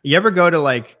very, you ever go to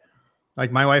like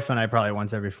my wife and I probably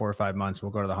once every 4 or 5 months, we'll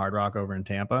go to the Hard Rock over in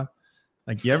Tampa.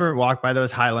 Like, you ever walk by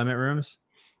those high limit rooms?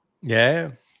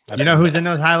 Yeah. You know who's in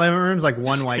those high limit rooms? Like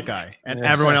one white guy, and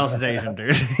everyone else is Asian,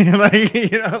 dude.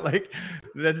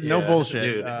 That's no bullshit.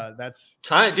 Dude. That's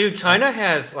China, dude. China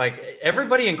has like,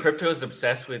 everybody in crypto is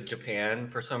obsessed with Japan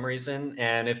for some reason,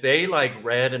 and if they like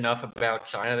read enough about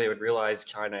China, they would realize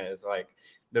China is like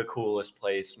the coolest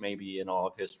place maybe in all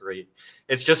of history.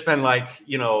 It's just been like,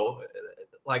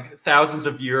 like thousands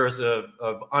of years of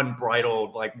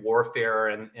unbridled like warfare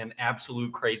and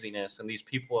absolute craziness, and these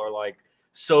people are like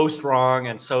so strong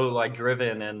and so like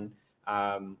driven and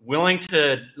willing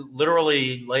to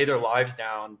literally lay their lives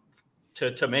down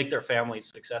to make their families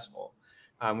successful.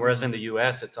 Whereas in the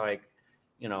US, it's like,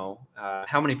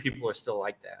 how many people are still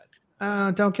like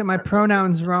that? Don't get my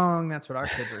pronouns wrong. That's what our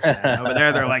kids are saying. Over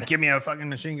there, they're like, give me a fucking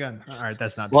machine gun. All right,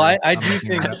 that's not well, true. I do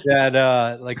think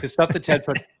that like the stuff that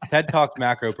TED Talks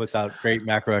Macro puts out great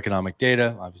macroeconomic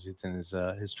data. Obviously, it's in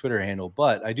his Twitter handle.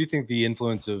 But I do think the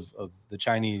influence of the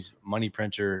Chinese money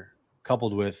printer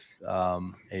coupled with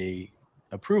a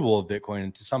approval of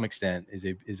Bitcoin to some extent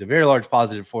is a very large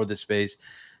positive for this space.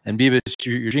 And Bebas,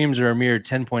 your dreams are a mere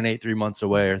 10.83 months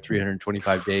away, or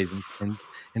 325 days. And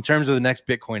in terms of the next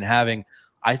Bitcoin halving,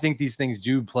 I think these things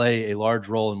do play a large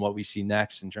role in what we see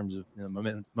next in terms of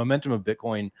momentum of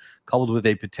Bitcoin, coupled with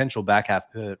a potential back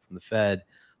half pivot from the Fed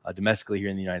domestically here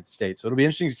in the United States. So it'll be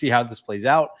interesting to see how this plays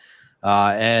out.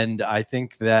 And I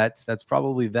think that's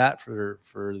probably that for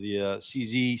the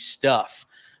CZ stuff.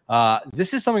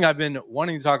 This is something I've been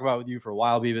wanting to talk about with you for a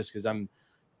while, Bebas, because I'm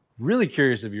really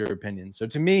curious of your opinion. So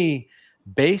to me,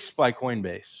 Base by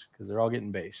Coinbase, because they're all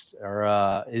getting based,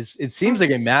 it seems like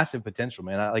a massive potential,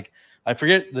 man. I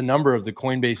forget the number of the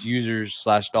Coinbase users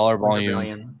 / dollar volume.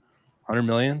 100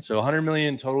 million. So 100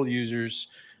 million total users.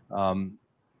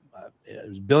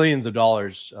 There's billions of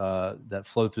dollars that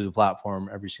flow through the platform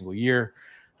every single year,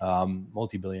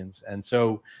 multi-billions. And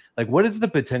so, like, what is the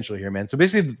potential here, man? So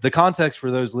basically, the context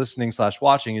for those listening /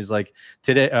 watching is like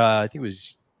today. I think it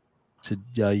was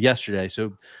yesterday.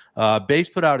 So Base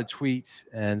put out a tweet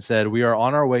and said, we are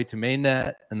on our way to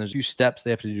mainnet, and there's a few steps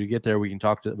they have to do to get there. We can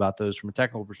talk about those from a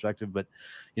technical perspective, but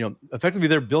effectively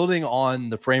they're building on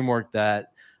the framework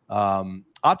that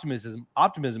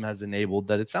optimism has enabled,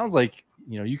 that it sounds like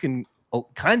you can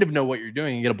kind of know what you're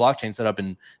doing and get a blockchain set up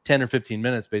in 10 or 15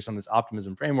 minutes based on this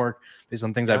optimism framework, based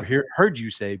on things I've heard you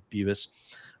say, Bebas.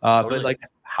 Totally. But like,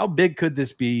 how big could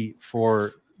this be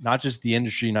for not just the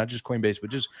industry, not just Coinbase, but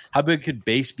just how big could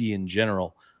Base be in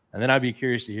general? And then I'd be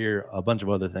curious to hear a bunch of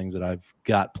other things that I've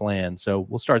got planned. So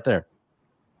we'll start there.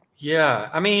 Yeah.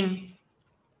 I mean,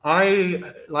 I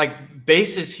like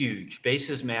Base is huge. Base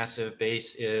is massive.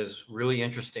 Base is really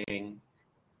interesting.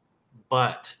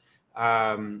 But,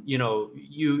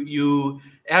 you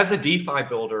as a DeFi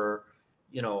builder,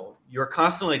 you're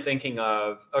constantly thinking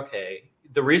of, okay,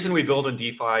 the reason we build in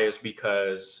DeFi is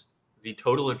because the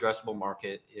total addressable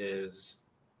market is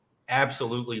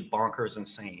absolutely bonkers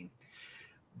insane.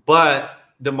 But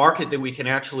the market that we can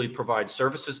actually provide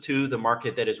services to, the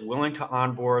market that is willing to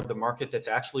onboard, the market that's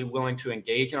actually willing to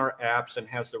engage in our apps and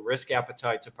has the risk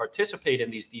appetite to participate in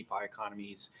these DeFi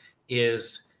economies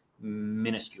is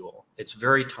minuscule. It's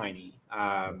very tiny.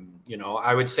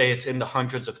 I would say it's in the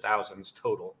hundreds of thousands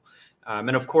total.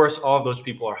 And of course, all of those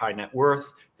people are high net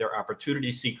worth. They're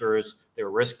opportunity seekers. They're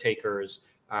risk takers.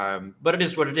 But it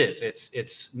is what it is.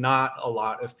 It's not a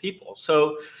lot of people.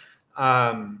 So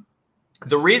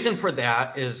the reason for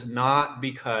that is not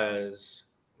because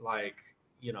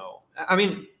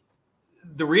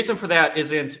the reason for that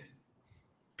isn't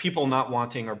people not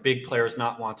wanting or big players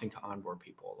not wanting to onboard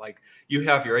people. Like you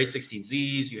have your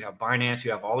A16Zs, you have Binance, you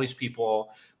have all these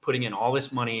people putting in all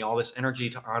this money, all this energy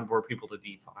to onboard people to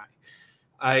DeFi.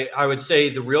 I would say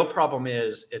the real problem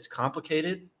is it's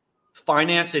complicated.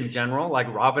 Finance in general, like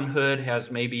Robinhood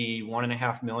has maybe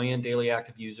 1.5 million daily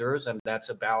active users, and that's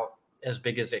about as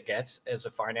big as it gets as a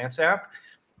finance app.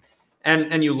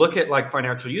 And you look at like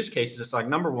financial use cases, it's like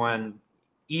number one,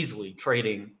 easily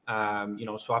trading,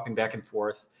 swapping back and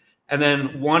forth. And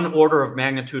then one order of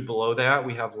magnitude below that,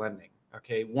 we have lending.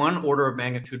 Okay. One order of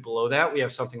magnitude below that, we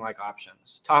have something like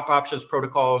options. Top options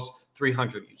protocols,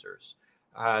 300 users.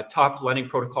 Top lending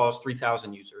protocols,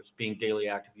 3,000 users being daily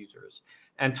active users.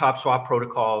 And top swap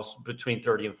protocols between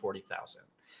 30 and 40,000.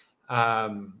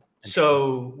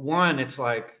 So one, it's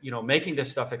like, making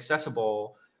this stuff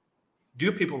accessible.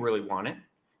 Do people really want it?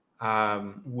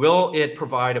 Will it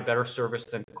provide a better service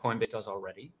than Coinbase does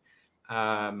already?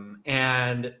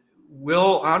 And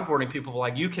will onboarding people,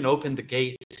 like you can open the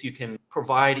gates, you can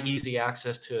provide easy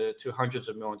access to hundreds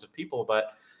of millions of people,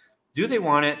 but do they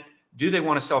want it? Do they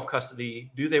want to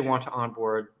self-custody? Do they want to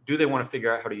onboard? Do they want to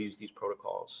figure out how to use these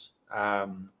protocols?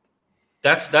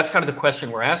 That's kind of the question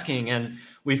we're asking. And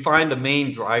we find the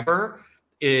main driver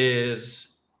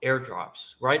is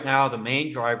airdrops. Right now, the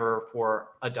main driver for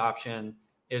adoption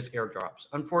is airdrops.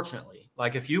 Unfortunately,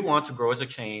 like if you want to grow as a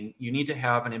chain, you need to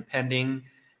have an impending,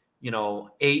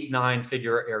 8-9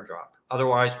 figure airdrop.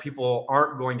 Otherwise, people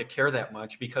aren't going to care that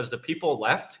much because the people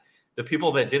left, the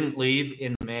people that didn't leave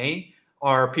in May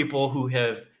are people who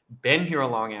have been here a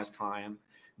long ass time.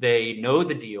 They know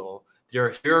the deal.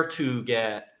 They're here to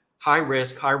get high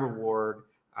risk, high reward,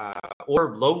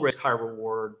 or low risk, high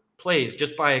reward plays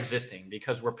just by existing,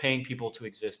 because we're paying people to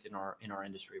exist in our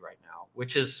industry right now,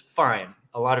 which is fine.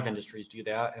 A lot of industries do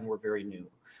that, and we're very new.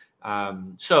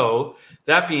 So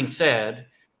that being said,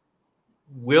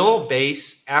 will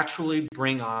Base actually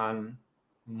bring on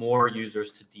more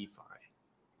users to DeFi?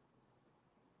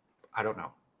 I don't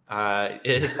know.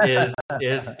 Is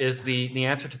the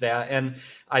answer to that? And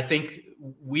I think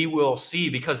we will see,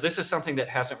 because this is something that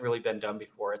hasn't really been done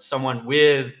before. It's someone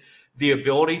with the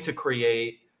ability to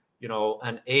create,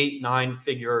 an 8-9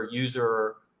 figure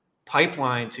user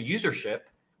pipeline to usership.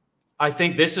 I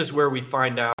think this is where we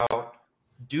find out,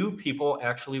 do people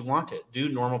actually want it? Do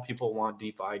normal people want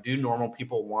DeFi? Do normal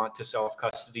people want to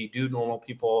self-custody? Do normal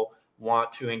people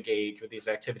want to engage with these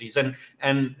activities?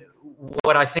 And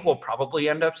what I think we'll probably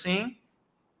end up seeing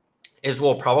is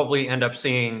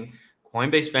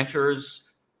Coinbase Ventures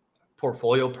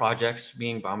portfolio projects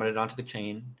being vomited onto the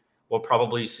chain. We'll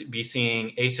probably be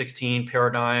seeing A16,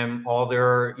 Paradigm, all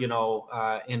their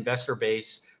investor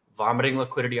base vomiting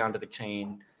liquidity onto the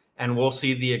chain, and we'll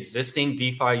see the existing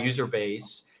DeFi user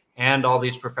base and all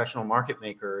these professional market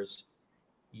makers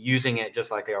using it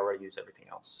just like they already use everything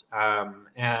else.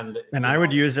 And I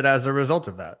would use it as a result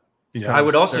of that. Because I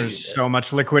would also there's so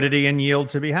much liquidity and yield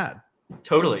to be had.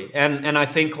 Totally. And I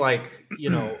think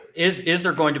is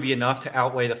there going to be enough to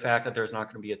outweigh the fact that there's not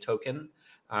going to be a token?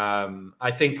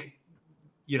 I think,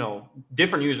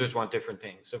 different users want different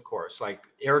things, of course, like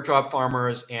airdrop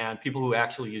farmers and people who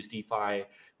actually use DeFi.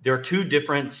 They're two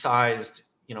different sized,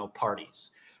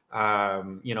 parties.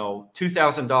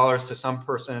 $2,000 to some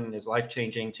person is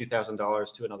life-changing.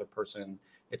 $2,000 to another person,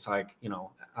 it's like,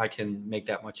 I can make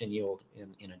that much in yield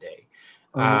in a day.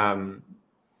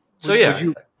 So yeah.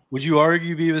 Would you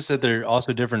argue, Beavis, that they're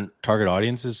also different target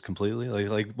audiences completely?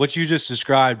 Like what you just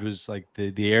described was like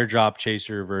the airdrop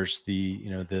chaser versus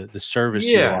the service.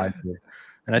 Yeah.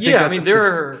 And I think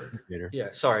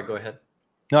sorry, go ahead.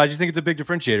 No, I just think it's a big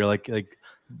differentiator. Like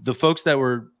the folks that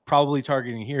we're probably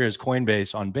targeting here as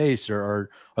Coinbase on Base are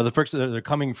the folks that are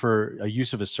coming for a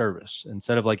use of a service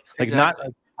instead of exactly.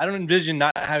 I don't envision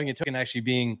not having a token actually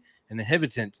being an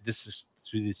inhibitant to the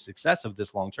success of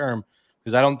this long term.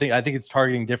 Because I think it's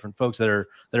targeting different folks that are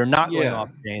not going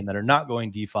off chain, that are not going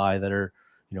DeFi, that are,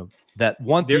 that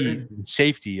want the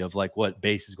safety of like what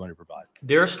Base is going to provide.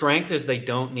 Their strength is they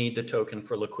don't need the token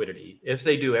for liquidity. If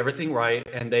they do everything right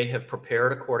and they have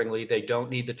prepared accordingly, they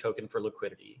don't need the token for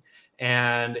liquidity.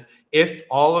 And if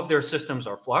all of their systems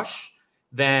are flush,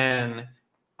 then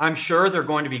I'm sure they're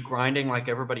going to be grinding like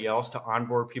everybody else to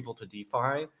onboard people to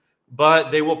DeFi.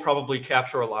 but they will probably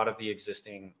capture a lot of the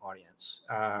existing audience.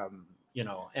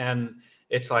 And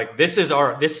it's like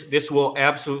this will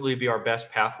absolutely be our best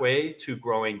pathway to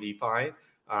growing DeFi.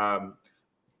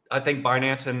 I think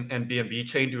Binance and BNB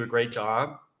Chain do a great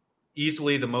job.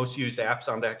 Easily the most used apps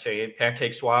on that chain.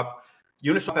 PancakeSwap,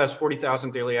 Uniswap has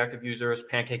 40,000 daily active users.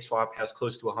 PancakeSwap has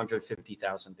close to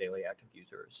 150,000 daily active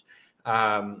users.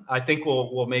 I think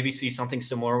we'll maybe see something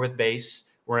similar with Base,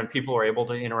 wherein people are able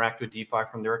to interact with DeFi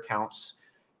from their accounts.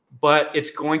 But it's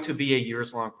going to be a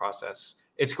years-long process.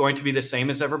 It's going to be the same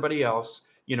as everybody else.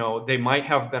 They might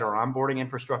have better onboarding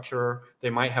infrastructure. They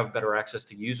might have better access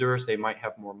to users. They might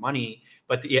have more money.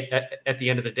 But at the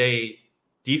end of the day,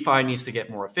 DeFi needs to get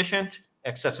more efficient.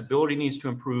 Accessibility needs to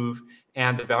improve.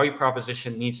 And the value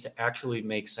proposition needs to actually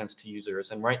make sense to users.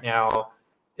 And right now,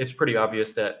 it's pretty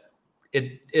obvious that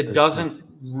it doesn't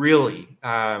really.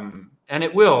 And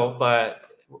it will, but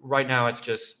right now it's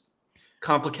just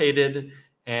complicated.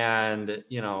 And,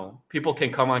 people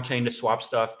can come on chain to swap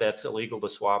stuff that's illegal to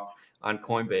swap on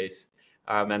Coinbase.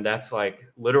 And that's like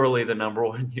literally the number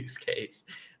one use case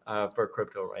for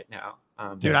crypto right now.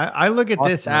 Dude, I look at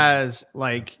this as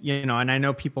like, and I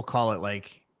know people call it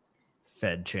like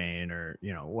Fed chain or,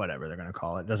 whatever they're going to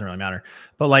call it. Doesn't really matter.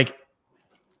 But like,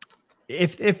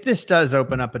 if this does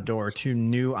open up a door to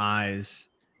new eyes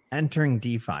entering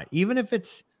DeFi, even if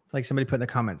it's like somebody put in the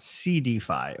comments, see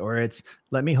DeFi, or it's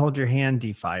let me hold your hand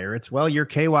DeFi, or it's, well, you're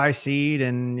KYC'd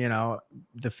and,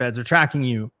 the feds are tracking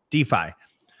you DeFi.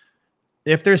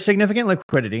 If there's significant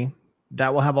liquidity,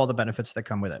 that will have all the benefits that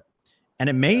come with it. And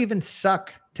it may even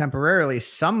suck temporarily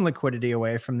some liquidity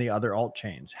away from the other alt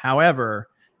chains. However,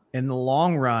 in the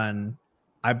long run,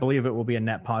 I believe it will be a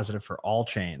net positive for all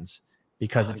chains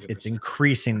because it's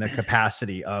increasing the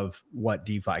capacity of what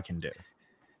DeFi can do.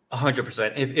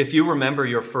 100%. If you remember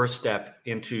your first step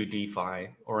into DeFi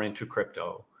or into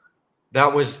crypto,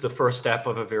 that was the first step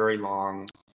of a very long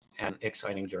and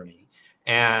exciting journey.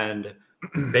 And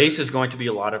Base is going to be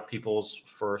a lot of people's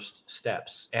first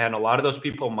steps. And a lot of those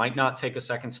people might not take a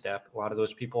second step. A lot of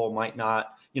those people might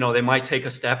not, they might take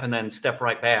a step and then step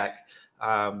right back.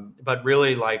 But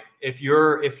really, like if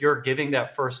you're giving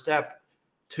that first step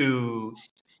to,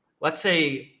 let's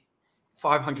say,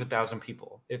 500,000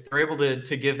 people, if they're able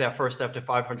to give that first step to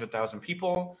 500,000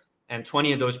 people, and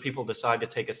 20 of those people decide to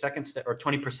take a second step, or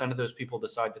 20% of those people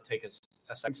decide to take a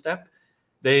second step,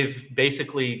 they've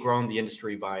basically grown the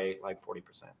industry by like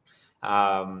 40%.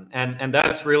 And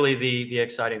that's really the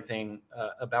exciting thing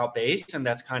about Base. And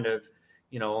that's kind of,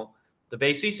 the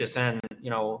Base thesis. And,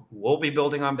 we'll be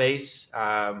building on Base.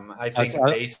 I think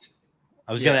Base.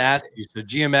 I was going to ask you. So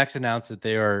GMX announced that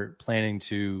they are planning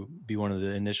to be one of the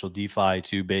initial DeFi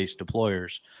to Base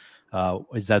deployers.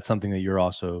 Is that something that you're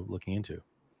also looking into?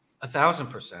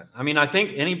 1,000%. I mean, I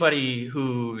think anybody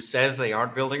who says they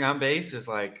aren't building on Base is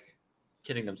like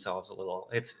kidding themselves a little.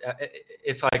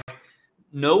 It's like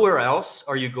nowhere else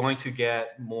are you going to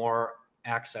get more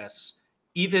access,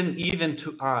 even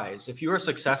to eyes. If you are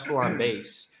successful on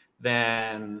Base,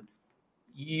 then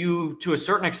you, to a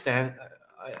certain extent,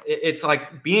 it's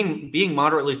like being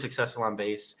moderately successful on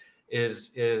Base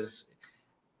is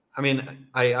I mean,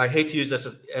 I hate to use this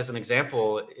as an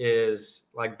example, is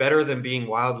like better than being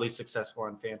wildly successful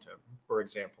on Phantom, for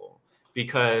example,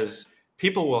 because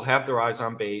people will have their eyes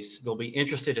on Base, they'll be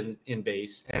interested in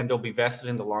Base, and they'll be vested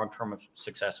in the long-term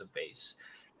success of Base.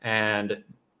 And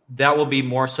that will be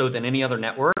more so than any other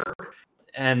network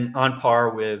and on par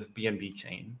with BNB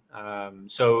Chain.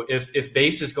 So if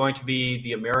Base is going to be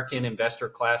the American investor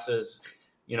class's,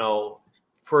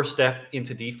 first step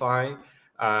into DeFi,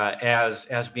 as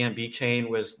BNB Chain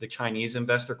was the Chinese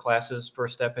investor class's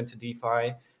first step into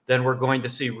DeFi, then we're going to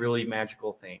see really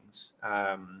magical things.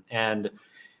 And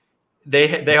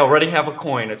they already have a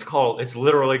coin. It's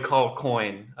literally called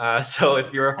Coin. So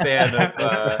if you're a fan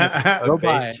of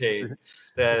Base Chain,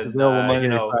 then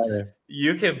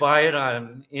you can buy it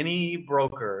on any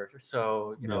broker.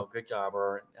 So good job,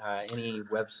 or any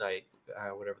website,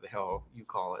 whatever the hell you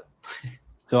call it.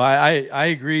 So I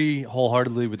agree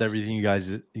wholeheartedly with everything you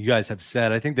guys have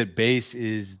said. I think that Base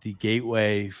is the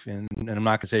gateway, and I'm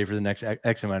not gonna say for the next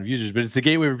X amount of users, but it's the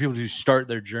gateway for people to start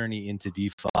their journey into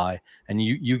DeFi. And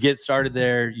you get started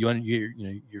there.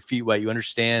 Your feet wet. You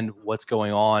understand what's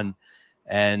going on,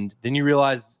 and then you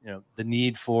realize the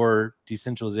need for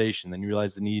decentralization. Then you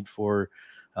realize the need for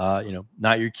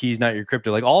not your keys, not your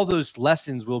crypto. Like all those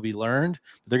lessons will be learned,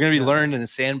 but they're going to be learned in a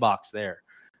sandbox there.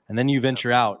 And then you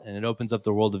venture out, and it opens up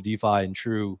the world of DeFi and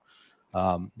true.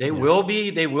 They will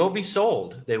be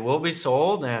sold. They will be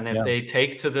sold, and if they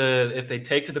take to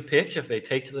the pitch, if they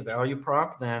take to the value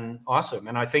prop, then awesome.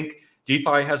 And I think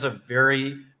DeFi has a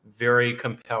very, very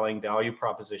compelling value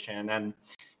proposition. And,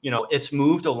 it's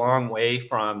moved a long way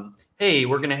from, hey,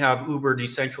 we're going to have uber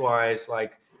decentralized,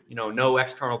 like, no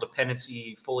external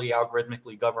dependency, fully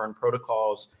algorithmically governed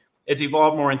protocols. It's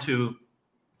evolved more into,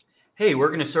 hey, we're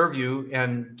going to serve you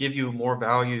and give you more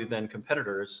value than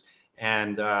competitors.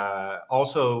 And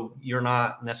also, you're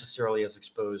not necessarily as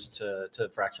exposed to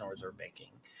fractional reserve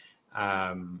banking.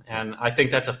 And I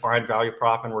think that's a fine value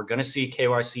prop. And we're going to see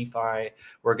KYC FI.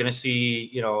 We're going to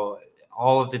see,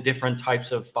 all of the different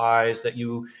types of FIs that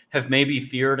you have maybe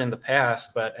feared in the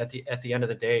past. But at the end of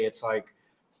the day, it's like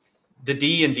the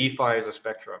D in DeFi is a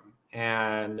spectrum.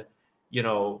 And,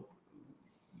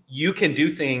 you can do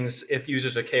things if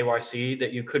users are KYC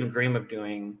that you couldn't dream of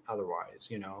doing otherwise,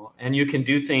 and you can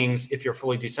do things if you're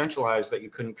fully decentralized that you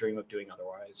couldn't dream of doing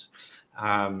otherwise.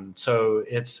 So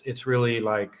it's really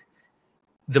like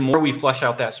the more we flesh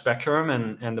out that spectrum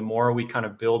and the more we kind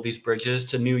of build these bridges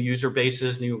to new user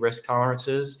bases, new risk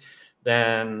tolerances,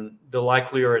 then the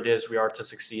likelier it is we are to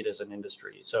succeed as an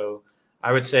industry. So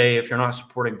I would say if you're not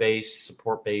supporting Base,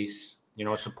 support Base,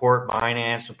 support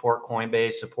Binance, support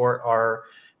Coinbase, support our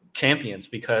champions,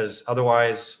 because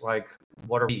otherwise, like,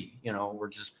 what are we? We're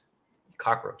just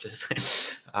cockroaches.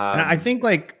 And I think,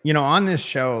 like, on this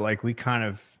show, like,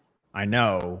 I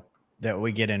know that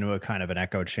we get into a kind of an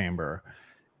echo chamber,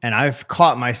 and I've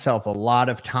caught myself a lot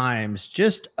of times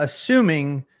just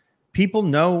assuming people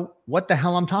know what the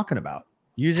hell I'm talking about,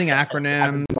 using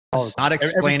acronyms, not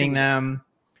explaining them.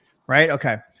 Right.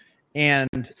 Okay.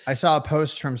 And I saw a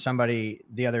post from somebody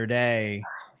the other day.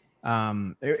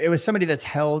 It was somebody that's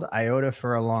held IOTA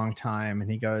for a long time.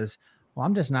 And he goes, well,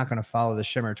 I'm just not going to follow the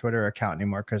Shimmer Twitter account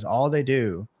anymore because all they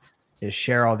do is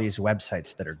share all these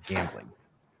websites that are gambling.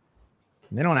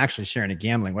 And they don't actually share any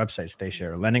gambling websites. They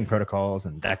share lending protocols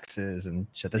and DEXs and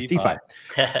shit. That's DeFi.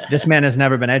 This man has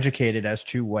never been educated as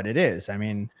to what it is. I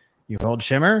mean, you hold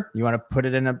Shimmer, you want to put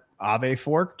it in a Aave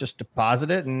fork, just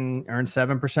deposit it and earn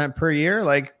 7% per year.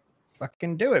 Like,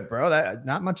 fucking do it, bro. That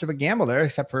not much of a gamble there,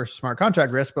 except for smart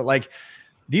contract risk. But like,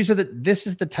 this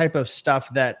is the type of stuff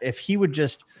that if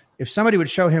somebody would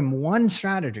show him one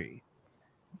strategy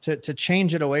to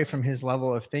change it away from his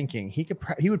level of thinking,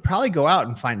 he would probably go out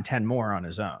and find 10 more on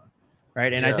his own.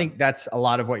 Right. And I think that's a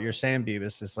lot of what you're saying,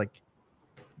 Beavis, is like,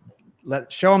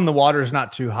 show him the water's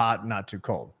not too hot, not too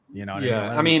cold. Let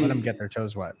them get their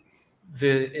toes wet.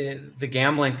 The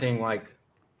gambling thing, like,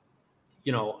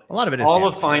 a lot of it is all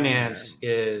of finance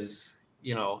is,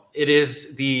 it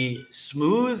is the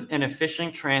smooth and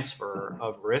efficient transfer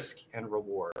of risk and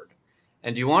reward.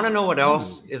 And do you want to know what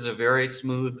else is a very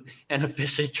smooth and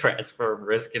efficient transfer of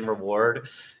risk and reward?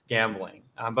 Gambling.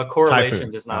 But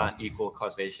correlation does not equal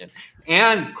causation.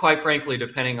 And quite frankly,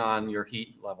 depending on your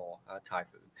heat level, Thai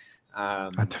food.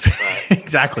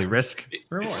 Exactly. Risk,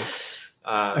 reward.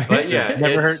 But yeah,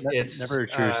 never a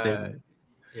true statement.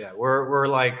 Yeah,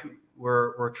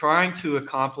 we're trying to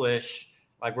accomplish,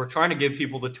 like, we're trying to give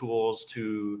people the tools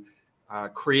to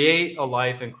create a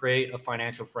life and create a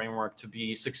financial framework to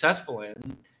be successful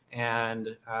in,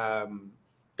 and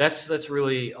that's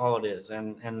really all it is.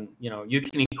 And you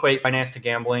can equate finance to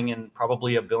gambling in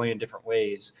probably a billion different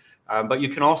ways, but you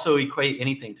can also equate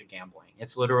anything to gambling.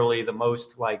 It's literally the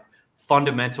most like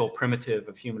fundamental primitive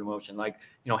of human emotion. Like,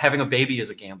 having a baby is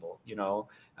a gamble.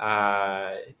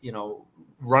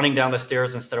 Running down the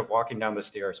stairs instead of walking down the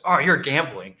stairs. Oh, you're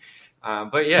gambling.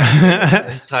 But yeah,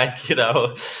 it's like,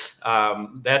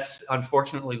 that's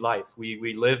unfortunately life.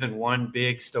 We live in one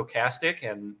big stochastic,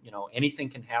 and anything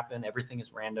can happen. Everything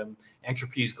is random.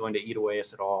 Entropy is going to eat away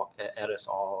at us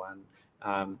all,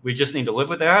 and we just need to live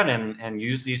with that and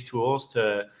use these tools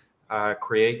to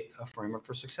create a framework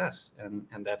for success.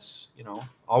 And that's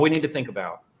all we need to think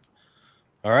about.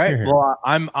 All right. Well,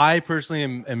 I personally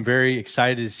am very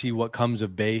excited to see what comes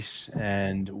of Base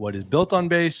and what is built on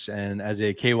Base. And as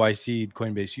a KYC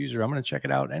Coinbase user, I'm going to check it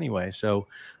out anyway. So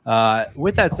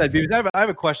with that said, Beavis, I have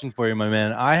a question for you, my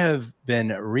man. I have been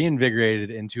reinvigorated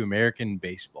into American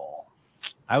baseball.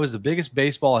 I was the biggest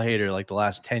baseball hater like the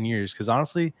last 10 years because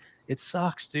honestly, it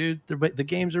sucks, dude. The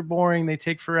games are boring. They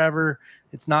take forever.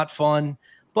 It's not fun.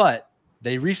 But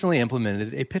they recently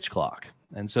implemented a pitch clock.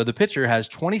 And so the pitcher has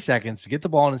 20 seconds to get the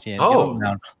ball in his hand, get it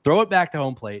down, throw it back to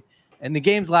home plate. And the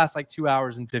games last like 2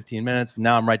 hours and 15 minutes. And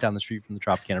now I'm right down the street from the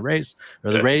Tropicana Rays,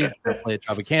 or the Rays play at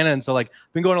Tropicana. And so like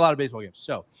I've been going to a lot of baseball games.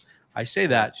 So I say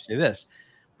that to say this.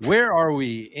 Where are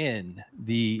we in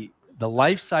the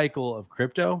life cycle of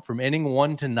crypto from inning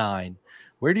 1 to 9?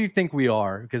 Where do you think we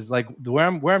are? Because like where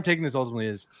I'm taking this ultimately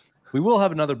is we will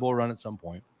have another bull run at some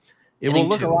point. It will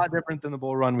look a lot different than the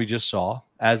bull run we just saw,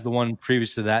 as the one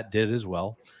previous to that did as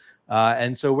well.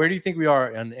 And so where do you think we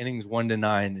are on innings 1 to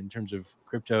 9 in terms of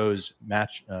crypto's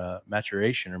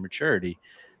maturation or maturity?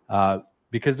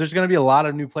 Because there's going to be a lot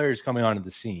of new players coming onto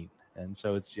the scene. And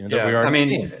so it's, that we are.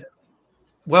 Maybe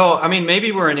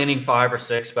we're in inning 5 or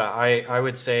 6, but I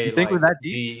would say you think we're that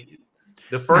deep?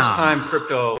 The first time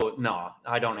crypto, no,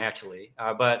 I don't actually.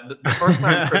 But the first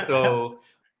time crypto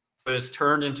was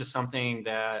turned into something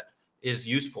that is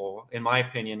useful, in my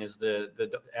opinion, is the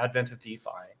advent of DeFi.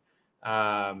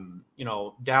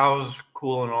 DAO's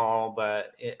cool and all,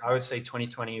 but I would say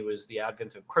 2020 was the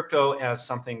advent of crypto as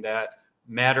something that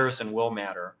matters and will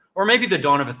matter, or maybe the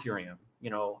dawn of Ethereum.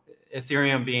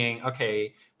 Ethereum being,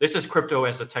 okay, this is crypto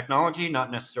as a technology,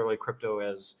 not necessarily crypto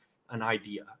as an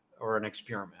idea or an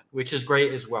experiment, which is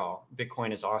great as well.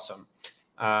 Bitcoin is awesome.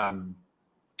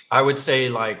 I would say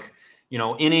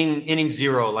inning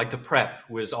 0, like the prep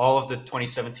was all of the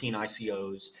 2017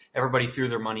 ICOs. Everybody threw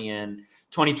their money in.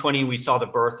 2020, we saw the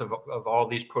birth of all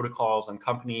these protocols and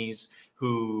companies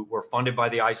who were funded by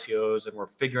the ICOs and were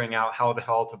figuring out how the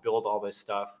hell to build all this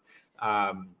stuff.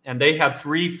 And they had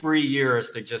 3 free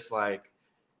years to just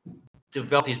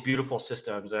develop these beautiful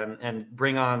systems and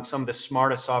bring on some of the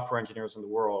smartest software engineers in the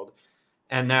world.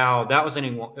 And now that was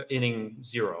inning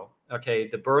 0. Okay,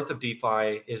 the birth of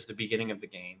DeFi is the beginning of the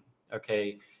game.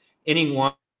 Okay, inning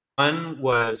 1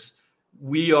 was,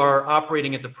 we are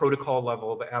operating at the protocol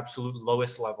level, the absolute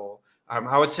lowest level.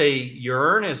 I would say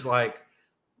Yearn is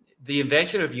the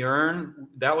invention of Yearn.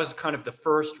 That was kind of the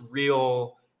first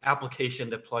real application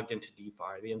that plugged into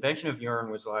DeFi. The invention of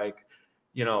Yearn was the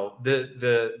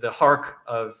hark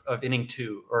of inning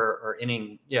 2 or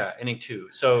inning 2.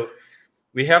 So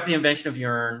we have the invention of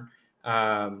Yearn.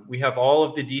 We have all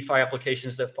of the DeFi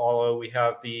applications that follow. We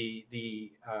have the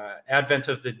advent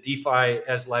of the DeFi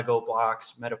as Lego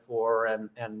blocks metaphor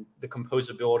and the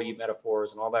composability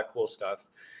metaphors and all that cool stuff.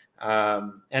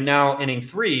 And now inning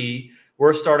 3,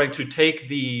 we're starting to take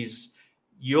these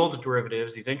yield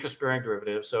derivatives, these interest-bearing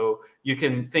derivatives. So you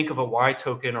can think of a Y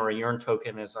token or a Yearn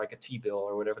token as like a T-bill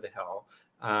or whatever the hell.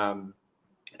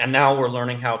 And now we're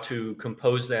learning how to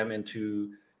compose them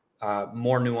into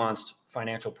more nuanced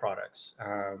financial products.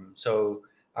 So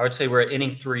I would say we're at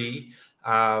inning 3.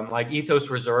 Ethos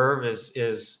Reserve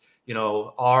is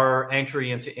our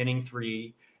entry into inning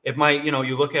 3. It might,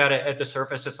 you look at it at the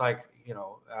surface, it's like,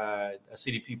 a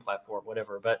CDP platform,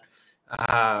 whatever. But,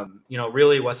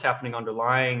 really what's happening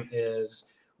underlying is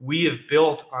we have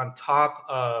built on top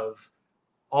of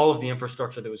all of the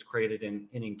infrastructure that was created in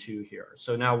inning 2 here.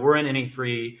 So now we're in inning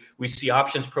 3. We see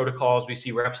options protocols. We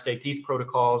see wrap staked ETH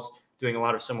protocols doing a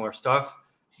lot of similar stuff,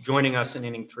 joining us in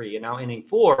inning 3. And now inning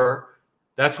 4,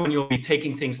 that's when you'll be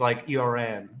taking things like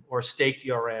ERN or staked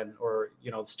ERN or,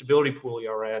 stability pool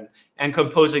ERN and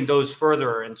composing those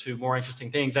further into more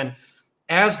interesting things. And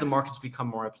as the markets become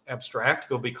more abstract,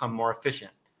 they'll become more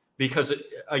efficient because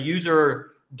a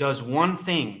user does one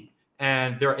thing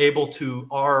and they're able to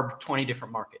arb 20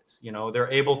 different markets.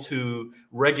 They're able to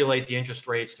regulate the interest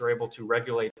rates. They're able to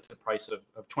regulate the price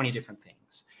of 20 different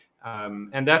things.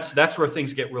 And that's where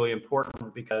things get really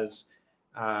important because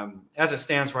as it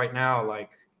stands right now,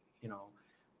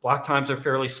 block times are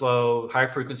fairly slow. High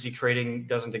frequency trading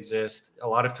doesn't exist. A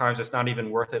lot of times it's not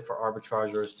even worth it for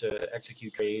arbitrageurs to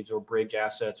execute trades or bridge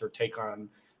assets or take on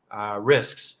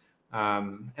risks.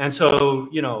 And so,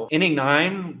 inning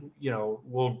 9,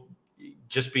 will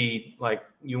just be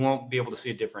you won't be able to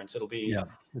see a difference. It'll be,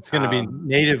 it's going to be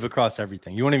native across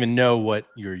everything. You won't even know what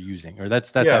you're using, or that's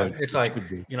how it's like,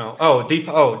 DeFi.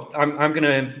 I'm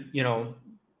going to,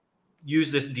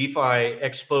 use this DeFi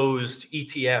exposed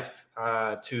ETF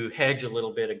to hedge a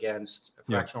little bit against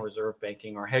fractional reserve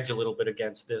banking or hedge a little bit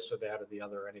against this or that or the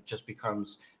other. And it just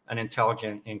becomes an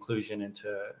intelligent inclusion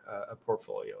into a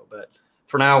portfolio. But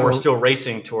for now, we're still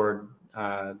racing toward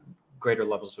greater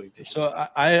levels of efficiency. So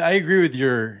I agree with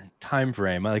your time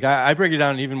frame. I break it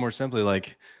down even more simply,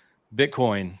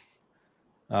 Bitcoin,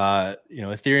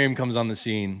 Ethereum comes on the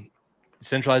scene,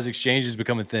 centralized exchanges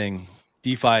become a thing.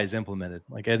 DeFi is implemented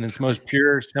in its most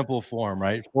pure, simple form,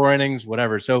 right? 4 innings,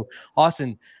 whatever. So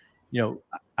Austin, the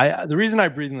reason I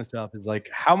bring this up is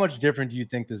how much different do you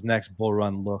think this next bull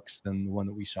run looks than the one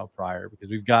that we saw prior? Because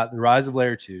we've got the rise of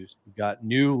layer 2s, we've got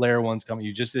new layer 1s coming.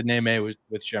 You just did an AMA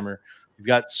with Shimmer. We've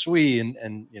got Sui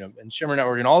and Shimmer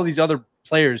Network and all these other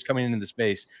players coming into the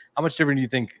space. How much different do you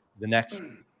think the next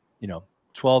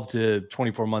 12 to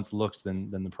 24 months looks than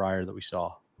the prior that we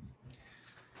saw?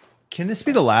 Can this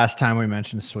be the last time we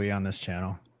mention Sui on this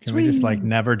channel? Can we just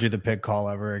never do the pig call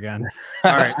ever again?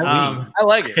 All right. I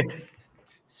like it.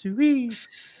 Sui.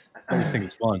 I just think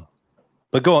it's fun.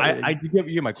 But go on. You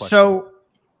get my question. So,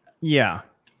 yeah.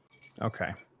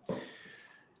 Okay.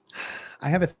 I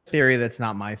have a theory that's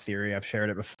not my theory. I've shared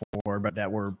it before, but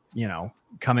that we're,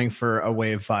 coming for a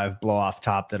wave 5 blow off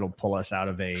top that'll pull us out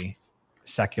of a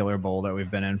secular bull that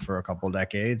we've been in for a couple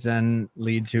decades and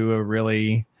lead to a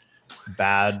really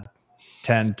bad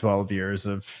 10, 12 years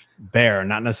of bear,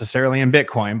 not necessarily in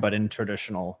Bitcoin, but in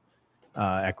traditional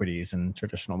equities and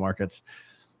traditional markets.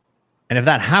 And if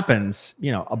that happens,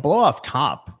 a blow off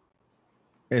top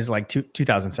is like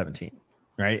 2017,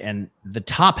 right? And the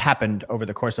top happened over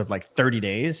the course of like 30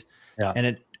 days. Yeah.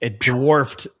 And it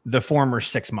dwarfed the former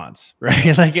 6 months,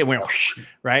 right? Like it went,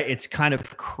 right? It's kind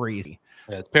of crazy.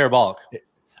 Yeah, it's parabolic.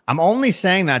 I'm only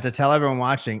saying that to tell everyone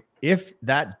watching, if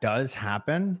that does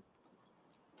happen,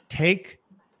 take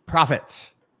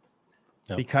profits.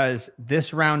 Yep. Because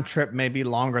this round trip may be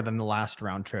longer than the last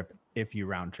round trip if you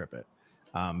round trip it.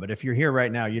 But if you're here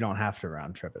right now, you don't have to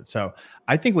round trip it. So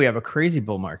I think we have a crazy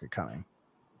bull market coming.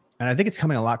 And I think it's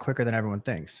coming a lot quicker than everyone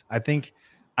thinks. I think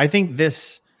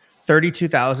this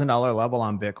 $32,000 level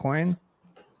on Bitcoin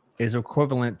is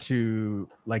equivalent to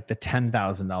like the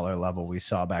 $10,000 level we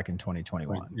saw back in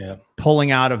 2021. Yeah.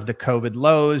 Pulling out of the COVID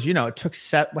lows, it took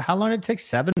how long did it take?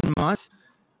 7 months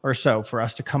or so for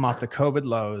us to come off the COVID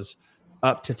lows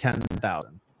up to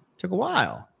 10,000. Took a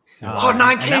while.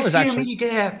 9K CME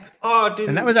gap. Oh, dude.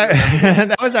 And that was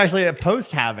that was actually a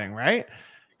post halving, right?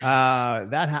 We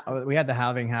had the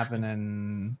halving happen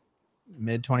in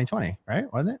mid 2020,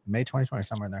 right? Wasn't it May 2020,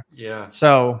 somewhere in there? Yeah.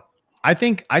 So I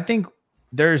think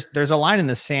there's a line in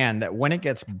the sand that when it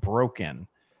gets broken,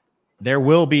 there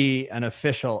will be an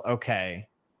official okay.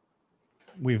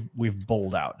 We've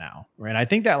bowled out now, right? I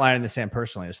think that line in the sand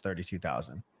personally is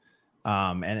 32,000,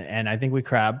 and I think we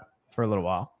crab for a little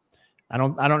while. I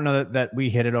don't know that we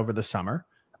hit it over the summer,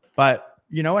 but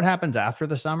you know what happens after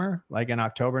the summer? Like in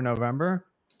October, November,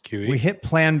 QE. We hit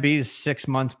Plan B's 6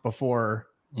 months before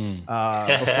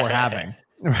halving,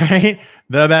 right?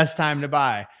 The best time to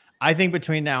buy. I think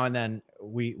between now and then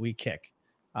we kick,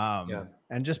 and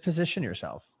just position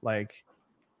yourself,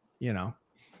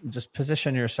 just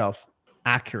position yourself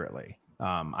accurately.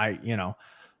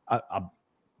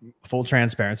 Full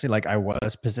transparency, like I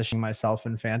was positioning myself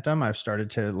in Phantom. I've started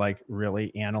to like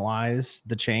really analyze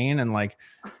the chain and like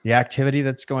the activity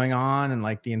that's going on and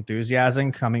like the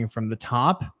enthusiasm coming from the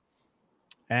top.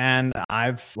 And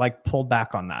I've like pulled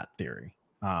back on that theory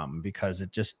because it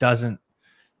just doesn't,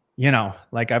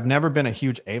 I've never been a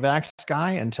huge AVAX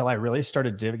guy until I really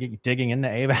started digging into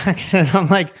AVAX. And I'm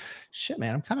like, shit,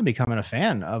 man, I'm kind of becoming a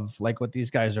fan of like what these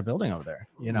guys are building over there,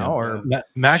 or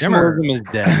maximalism is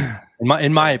dead.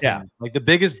 In my opinion, like the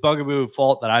biggest bugaboo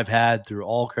fault that I've had through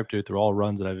all crypto, through all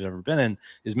runs that I've ever been in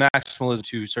is maximalism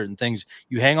to certain things.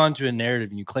 You hang on to a narrative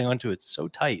and you cling on to it so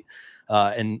tight.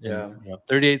 And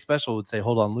 38 Special would say,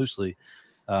 hold on loosely.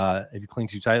 If you cling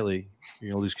too tightly,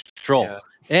 you're gonna lose control. Yeah.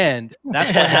 And that's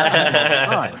what happens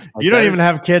all the time. Like, you don't even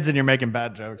have kids and you're making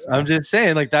bad jokes. Man. I'm just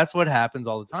saying, like, that's what happens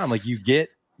all the time. Like you get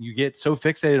so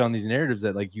fixated on these narratives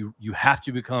that like you have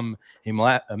to become a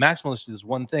maximalist to this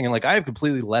one thing. And like I have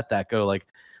completely let that go. Like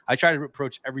I try to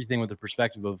approach everything with the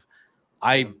perspective of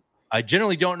I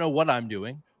generally don't know what I'm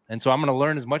doing. And so I'm going to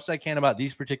learn as much as I can about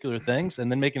these particular things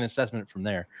and then make an assessment from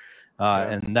there.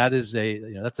 And that is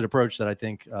that's an approach that I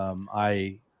think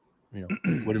I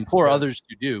would implore others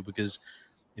to do, because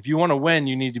if you want to win,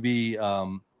 you need to be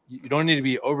you don't need to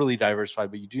be overly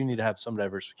diversified, but you do need to have some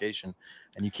diversification,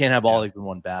 and you can't have all eggs in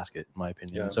one basket, in my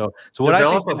opinion. So what I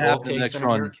think can happen next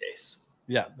run,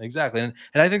 yeah, exactly, and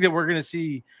I think that we're going to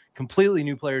see completely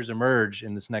new players emerge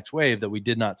in this next wave that we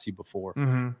did not see before,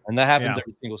 and that happens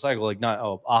every single cycle. Like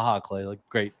Clay, like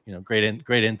great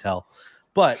intel.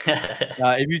 But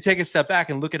if you take a step back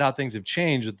and look at how things have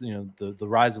changed with the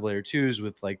rise of layer 2s,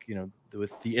 with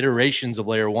with the iterations of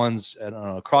layer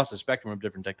 1s across the spectrum of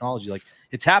different technology, like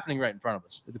it's happening right in front of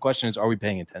us. The question is, are we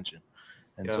paying attention?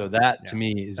 And so that to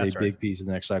me is a big piece of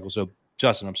the next cycle. So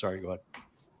Justin, I'm sorry, go ahead.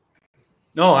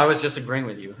 No, I was just agreeing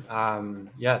with you.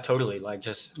 Yeah, totally. Like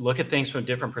just look at things from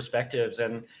different perspectives.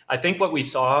 And I think what we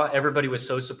saw, everybody was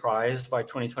so surprised by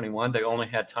 2021, they only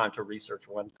had time to research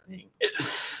one thing.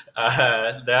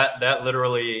 That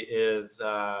literally is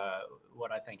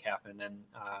what I think happened. And,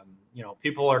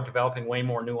 people are developing way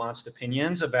more nuanced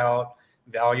opinions about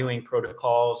valuing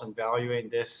protocols and valuing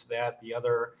this, that, the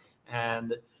other.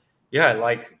 And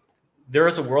like there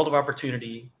is a world of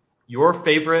opportunity. Your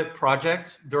favorite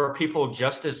project, there are people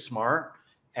just as smart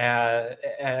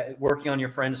at working on your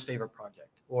friend's favorite project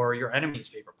or your enemy's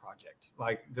favorite project.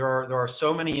 Like there are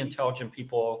so many intelligent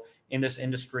people in this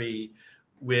industry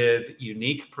with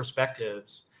unique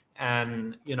perspectives.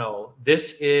 And,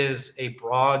 this is a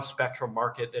broad spectrum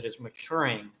market that is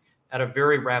maturing at a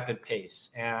very rapid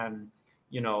pace. And,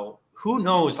 who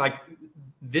knows? Like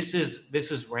this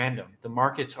is random. The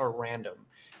markets are random.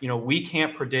 We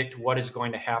can't predict what is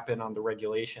going to happen on the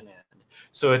regulation end.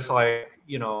 So it's like,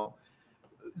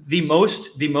 the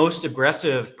most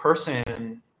aggressive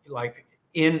person, like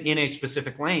in a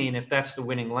specific lane, if that's the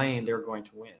winning lane, they're going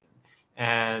to win.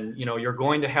 And, you're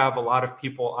going to have a lot of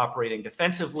people operating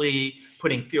defensively,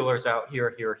 putting feelers out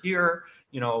here. There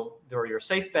are your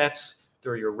safe bets.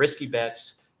 There are your risky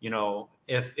bets.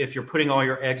 If you're putting all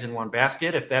your eggs in one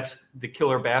basket, if that's the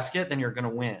killer basket, then you're going to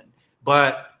win.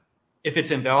 But if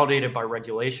it's invalidated by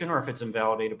regulation or if it's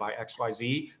invalidated by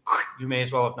XYZ, you may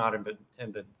as well have not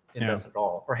invested at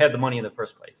all or had the money in the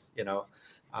first place,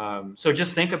 So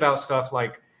just think about stuff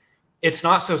like, it's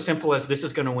not so simple as this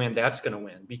is going to win, that's going to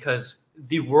win, because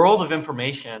the world of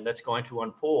information that's going to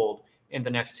unfold in the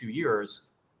next 2 years,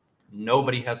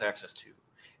 nobody has access to.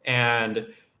 And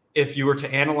if you were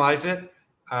to analyze it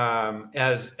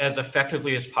as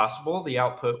effectively as possible, the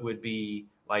output would be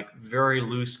like very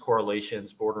loose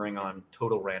correlations bordering on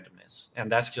total randomness.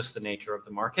 And that's just the nature of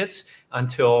the markets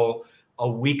until a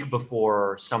week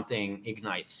before something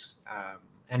ignites.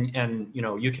 And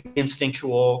you can be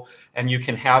instinctual and you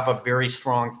can have a very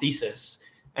strong thesis,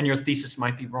 and your thesis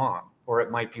might be wrong or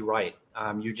it might be right.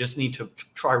 You just need to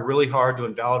try really hard to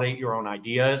invalidate your own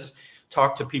ideas,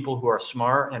 talk to people who are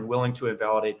smart and willing to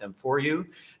invalidate them for you,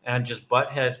 and just butt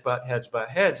heads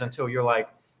until you're like,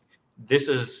 this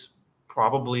is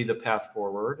probably the path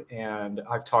forward. And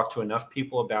I've talked to enough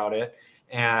people about it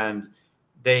and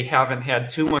they haven't had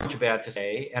too much bad to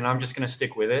say, and I'm just going to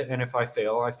stick with it. And if I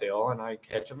fail, I fail, and I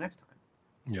catch them next time.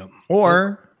 Yep.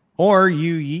 Or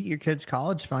you eat your kids'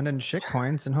 college fund and shit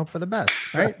coins and hope for the best,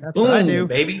 right? That's what I do,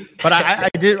 baby. But I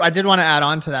did want to add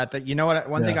on to that you know what?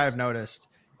 One thing I've noticed,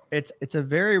 it's a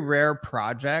very rare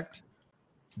project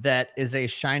that is a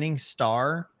shining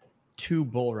star 2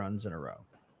 bull runs in a row,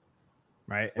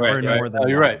 right? Right. More than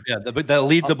you're one. right. Yeah, that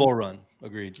leads a bull run.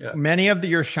 Agreed. Yeah. Many of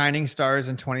your shining stars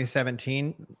in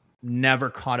 2017 never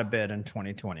caught a bid in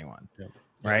 2021,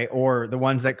 right? Or the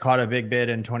ones that caught a big bid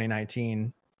in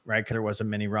 2019, right? Because there was a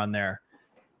mini run there.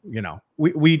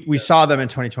 We saw them in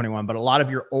 2021, but a lot of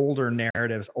your older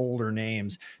narratives, older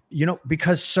names,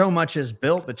 because so much is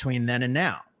built between then and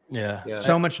now. Yeah.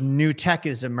 So much new tech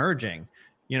is emerging.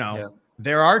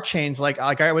 There are chains like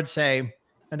I would say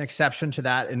an exception to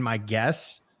that in my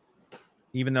guess,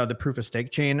 even though the proof of stake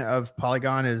chain of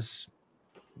Polygon is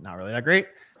not really that great,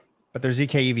 but their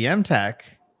ZK EVM tech,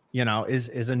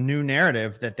 is a new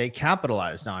narrative that they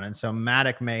capitalized on. And so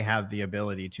Matic may have the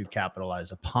ability to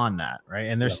capitalize upon that. Right.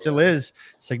 And there still is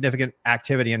significant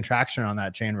activity and traction on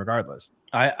that chain regardless.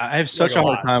 I have such a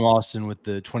hard time, Austin, with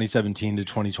the 2017 to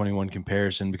 2021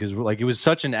 comparison, because it was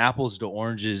such an apples to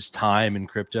oranges time in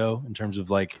crypto in terms of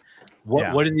like,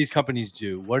 what do these companies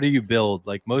do? What do you build?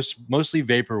 Like mostly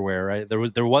vaporware, right?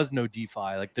 There was no DeFi.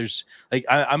 Like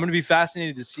I'm going to be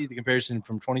fascinated to see the comparison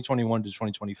from 2021 to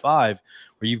 2025,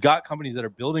 where you've got companies that are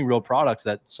building real products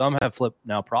that some have flipped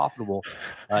now profitable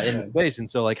in the space. And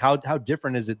so like how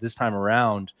different is it this time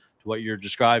around to what you're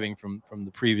describing from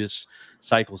the previous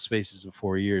cycle spaces of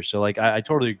 4 years? So like I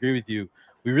totally agree with you.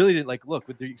 We really didn't look,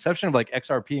 with the exception of like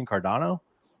XRP and Cardano,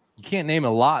 you can't name a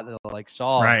lot that like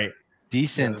saw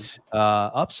decent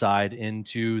upside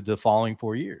into the following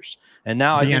 4 years. And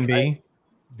now BNB,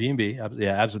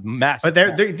 absolutely massive.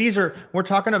 But we're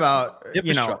talking about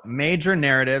major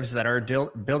narratives that are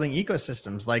building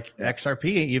ecosystems. Like XRP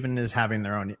even is having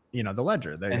their own, the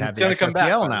ledger. They have the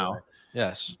XRPL now.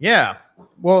 Yes. Yeah.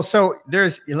 Well, so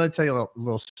let's tell you a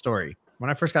little story. When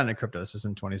I first got into crypto, this was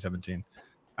in 2017.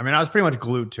 I mean, I was pretty much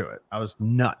glued to it. I was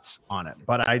nuts on it,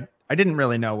 but I didn't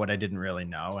really know what I didn't really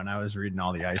know. And I was reading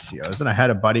all the ICOs, and I had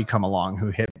a buddy come along who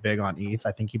hit big on ETH.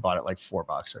 I think he bought it like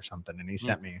 $4 or something. And he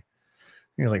sent me, I think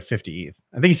it was like 50 ETH.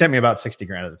 I think he sent me about 60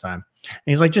 grand at the time. And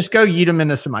he's like, just go yeet them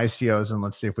into some ICOs and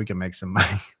let's see if we can make some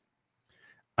money.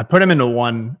 I put him into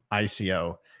one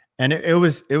ICO, and it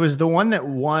was the one that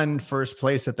won first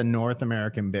place at the North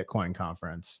American Bitcoin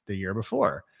Conference the year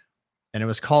before. And it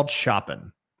was called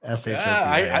Shoppin.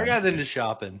 I got into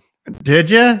shopping. Did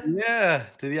you? Yeah.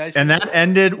 To the ICO. And that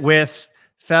ended with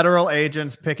federal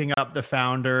agents picking up the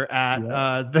founder at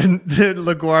the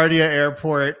LaGuardia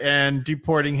airport and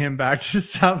deporting him back to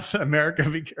South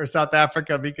America or South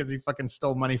Africa because he fucking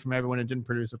stole money from everyone and didn't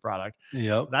produce a product.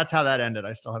 Yep. So that's how that ended.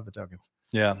 I still have the tokens.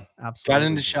 Yeah. Absolutely. Got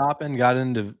into shopping, got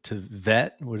into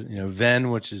Vet, Ven,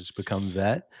 which has become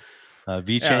Vet.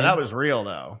 VeChain. Yeah, that was real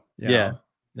though. Yeah.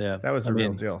 That was a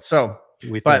real deal. So,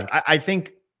 I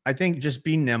think just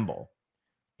be nimble.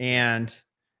 And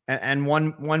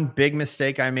one big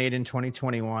mistake I made in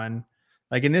 2021,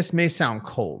 and this may sound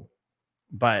cold,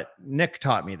 but Nick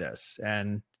taught me this.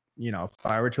 And, if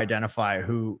I were to identify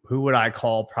who would I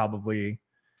call probably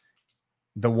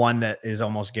the one that is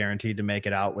almost guaranteed to make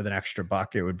it out with an extra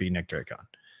buck, it would be Nick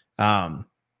Dracon.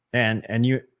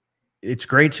 It's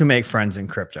great to make friends in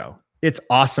crypto. It's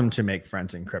awesome to make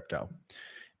friends in crypto.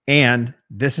 And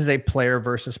this is a player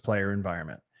versus player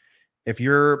environment. If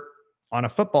you're on a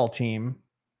football team,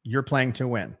 you're playing to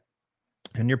win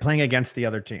and you're playing against the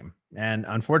other team. And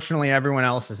unfortunately, everyone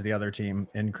else is the other team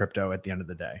in crypto at the end of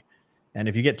the day. And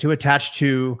if you get too attached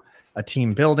to a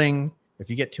team building, if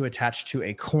you get too attached to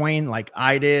a coin like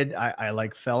I did, I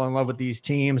like fell in love with these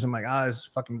teams. I'm like, this is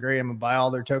fucking great. I'm gonna buy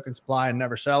all their token supply and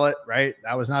never sell it. Right.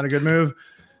 That was not a good move.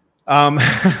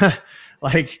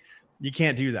 Like you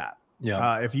can't do that.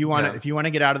 Yeah. If you want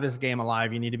to get out of this game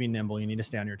alive, you need to be nimble. You need to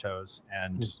stay on your toes,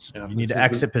 and you need to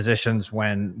exit positions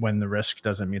when the risk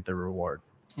doesn't meet the reward.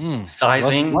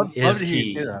 Sizing love is to hear key.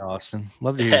 you say that, Austin.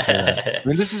 Love to hear you say that. I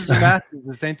mean, this is the Masters.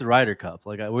 This ain't the Ryder Cup.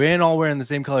 Like we ain't all wearing the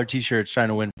same color T-shirts trying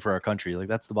to win for our country. Like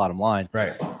that's the bottom line,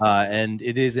 right? And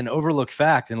it is an overlooked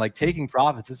fact. And like taking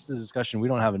profits, this is a discussion we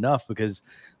don't have enough because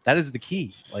that is the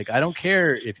key. Like I don't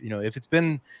care if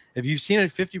you've seen a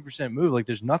 50% move. Like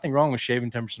there's nothing wrong with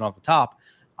shaving 10% off the top.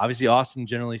 Obviously, Austin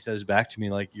generally says back to me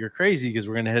like you're crazy because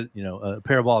we're gonna hit a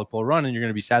parabolic bull run and you're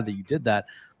gonna be sad that you did that.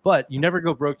 But you never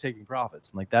go broke taking profits.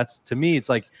 And like that's to me, it's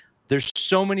like there's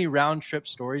so many round trip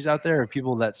stories out there of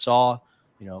people that saw,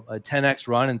 a 10x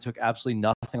run and took absolutely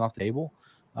nothing off the table.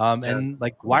 And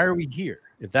like, why are we here?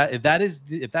 If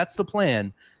that's the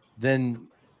plan, then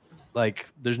like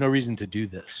there's no reason to do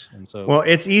this. And so, well,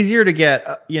 it's easier to get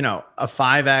a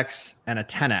 5x and a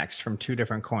 10x from two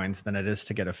different coins than it is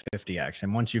to get a 50x.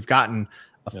 And once you've gotten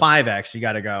a 5x, you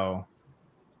got to go,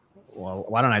 well,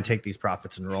 why don't I take these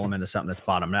profits and roll them into something that's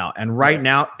bottomed out? And right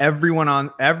now,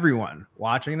 everyone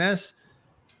watching this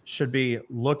should be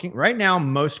looking. Right now,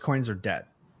 most coins are dead.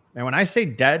 And when I say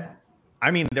dead, I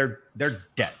mean they're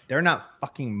dead. They're not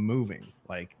fucking moving.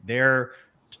 Like they're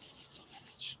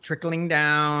trickling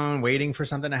down, waiting for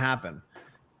something to happen.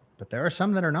 But there are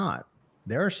some that are not.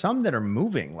 There are some that are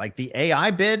moving. Like the AI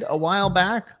bid a while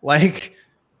back, like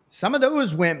some of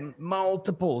those went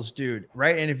multiples, dude,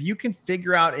 right? And if you can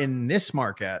figure out in this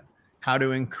market how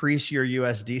to increase your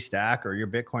USD stack or your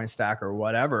Bitcoin stack or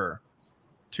whatever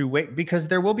to wait, because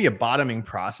there will be a bottoming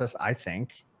process, I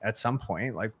think, at some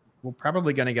point. Like we're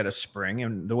probably going to get a spring.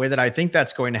 And the way that I think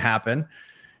that's going to happen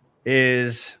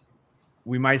is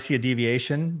we might see a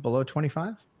deviation below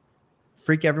 25,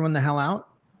 freak everyone the hell out,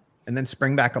 and then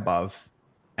spring back above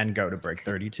and go to break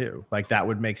 32. Like that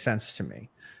would make sense to me.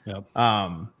 Yep.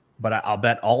 But I'll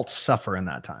bet alts suffer in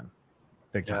that time,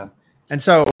 big time. Yeah. And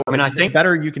so, I think the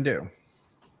better you can do.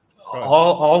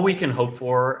 All we can hope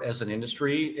for as an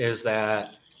industry is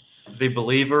that the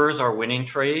believers are winning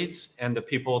trades and the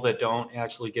people that don't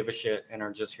actually give a shit and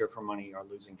are just here for money are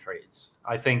losing trades.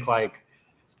 I think like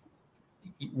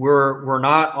we're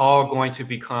not all going to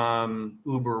become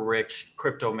uber rich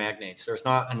crypto magnates. There's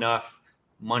not enough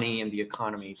money in the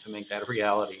economy to make that a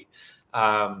reality.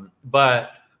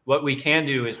 But what we can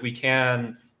do is we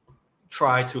can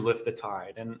try to lift the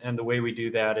tide. And the way we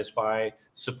do that is by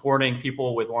supporting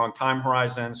people with long time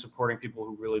horizons, supporting people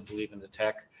who really believe in the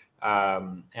tech,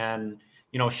 and,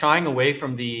 shying away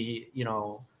from the,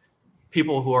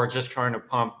 people who are just trying to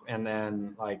pump and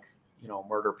then like,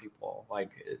 murder people. Like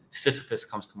Sisyphus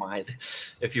comes to mind.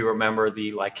 If you remember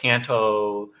the like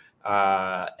Canto,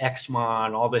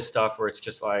 Exmon, all this stuff where it's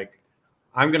just like,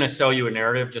 I'm going to sell you a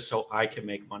narrative just so I can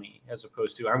make money, as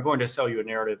opposed to I'm going to sell you a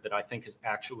narrative that I think is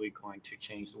actually going to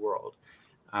change the world.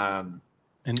 And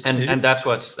that's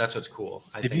what's cool.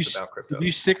 I think about crypto. If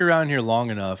you stick around here long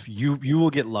enough, you will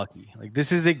get lucky. Like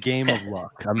this is a game of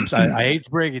luck. I hate to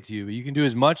break it to you, but you can do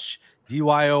as much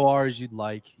DYOR as you'd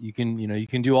like. You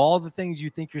can do all the things you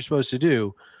think you're supposed to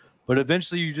do, but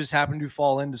eventually you just happen to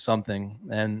fall into something,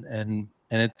 and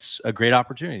it's a great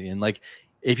opportunity. And like,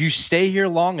 if you stay here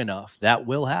long enough, that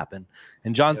will happen.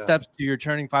 And John steps to your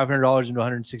turning $500 into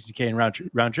 160K and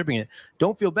round tripping it.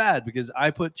 Don't feel bad because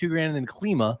I put $2,000 in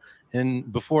Klima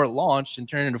and before it launched and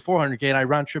turned into 400K and I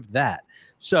round tripped that.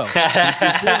 So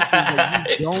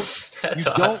you don't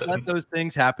let those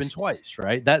things happen twice,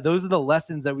 right? Those are the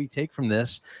lessons that we take from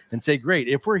this and say, great,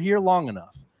 if we're here long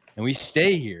enough and we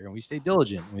stay here and we stay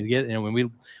diligent, and we get, when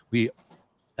we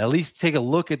at least take a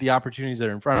look at the opportunities that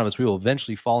are in front of us, we will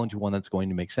eventually fall into one that's going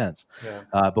to make sense.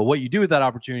 Yeah. But what you do with that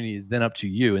opportunity is then up to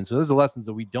you. And so those are lessons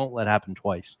that we don't let happen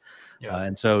twice. Yeah.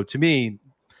 And so to me,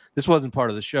 this wasn't part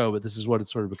of the show, but this is what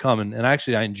it's sort of become. And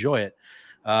actually, I enjoy it.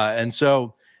 And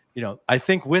so I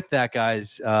think with that,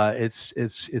 guys,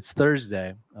 it's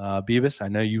Thursday. Beavis, I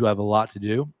know you have a lot to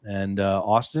do, and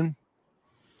Austin,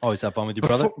 always have fun with your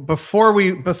brother. Before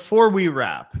we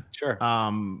wrap, Sure.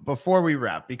 Before we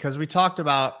wrap, because we talked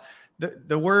about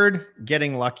the word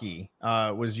getting lucky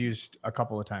was used a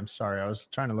couple of times. Sorry, I was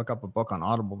trying to look up a book on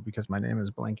Audible because my name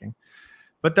is blanking.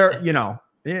 But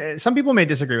some people may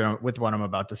disagree with what I'm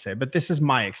about to say, but this is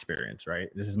my experience, right?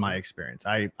 This is my experience.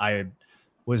 I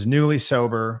was newly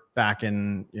sober back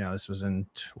in, this was in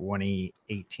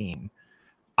 2018.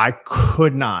 I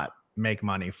could not make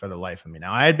money for the life of me.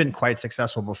 Now, I had been quite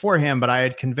successful beforehand, but I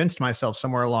had convinced myself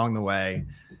somewhere along the way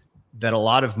that a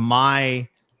lot of my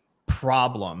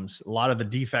problems, a lot of the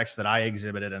defects that I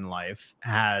exhibited in life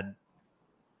had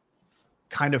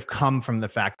kind of come from the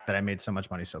fact that I made so much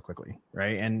money so quickly,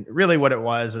 right? And really what it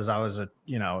was is I was I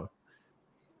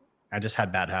just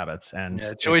had bad habits and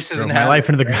choices in my life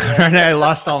into the ground. And I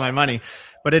lost all my money,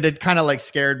 but it had kind of like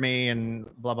scared me and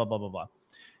blah, blah, blah, blah, blah.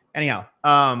 Anyhow,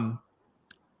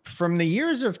 from the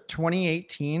years of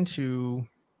 2018 to,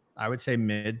 I would say,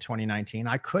 mid 2019,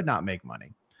 I could not make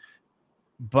money.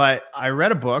 But I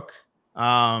read a book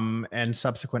and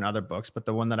subsequent other books, but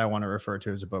the one that I want to refer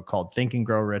to is a book called Think and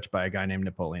Grow Rich by a guy named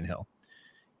Napoleon Hill.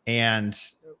 And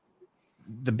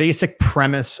the basic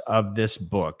premise of this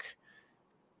book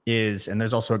is, and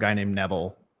there's also a guy named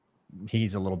Neville.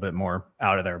 He's a little bit more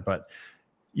out of there, but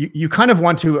you kind of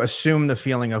want to assume the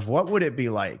feeling of what would it be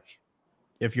like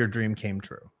if your dream came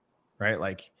true, right?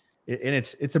 Like, and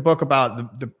it's a book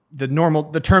about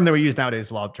the term that we use nowadays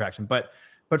is law of attraction, but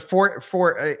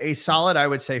for a solid, I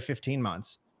would say 15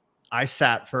 months, I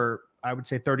sat for, I would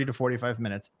say 30 to 45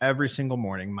 minutes every single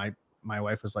morning. My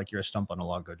wife was like, "You're a stump on a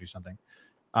log, go do something."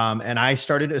 And I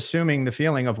started assuming the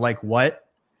feeling of like what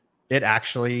it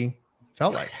actually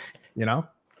felt like,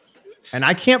 and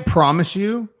I can't promise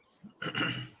you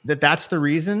that that's the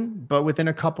reason, but within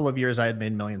a couple of years I had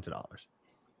made millions of dollars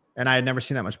and I had never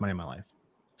seen that much money in my life.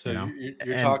 So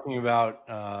you're talking about,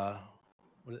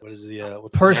 what is the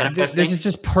this is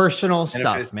just personal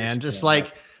stuff, man. Just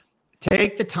like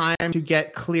take the time to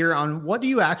get clear on what do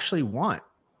you actually want?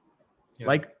 Yeah.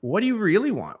 Like, what do you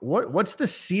really want? What's the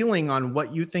ceiling on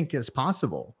what you think is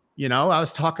possible? I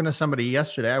was talking to somebody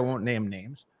yesterday, I won't name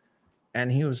names,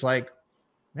 and he was like,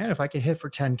 "Man, if I could hit for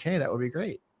 10K, that would be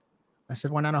great." I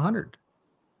said, "Why not 100?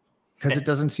 Because it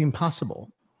doesn't seem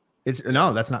possible." That's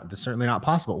certainly not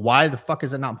possible. Why the fuck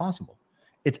is it not possible?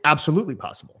 It's absolutely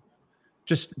possible.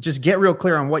 Just get real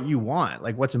clear on what you want,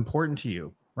 like what's important to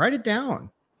you. Write it down.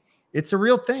 It's a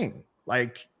real thing.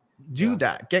 Like, do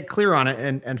that. Get clear on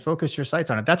it and focus your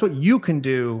sights on it. That's what you can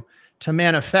do to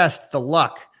manifest the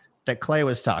luck that Clay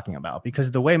was talking about.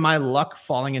 Because the way my luck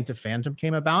falling into Phantom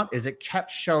came about is it kept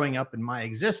showing up in my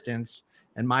existence,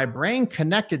 and my brain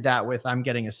connected that with I'm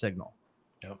getting a signal.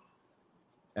 Yep.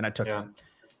 And I took it.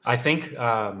 I think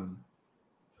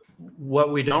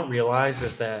what we don't realize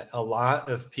is that a lot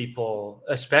of people,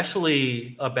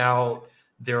 especially about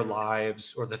their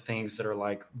lives or the things that are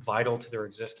like vital to their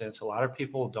existence, a lot of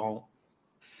people don't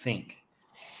think.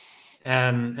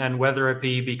 And whether it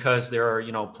be because they're,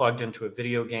 plugged into a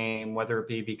video game, whether it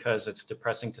be because it's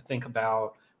depressing to think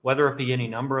about, whether it be any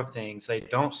number of things, they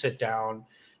don't sit down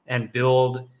and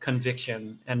build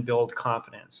conviction and build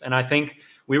confidence. And I think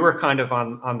we were kind of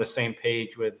on the same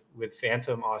page with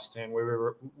Phantom, Austin.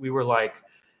 We were like,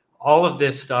 all of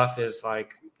this stuff is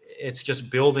like, it's just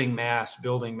building mass.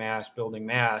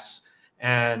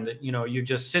 And, you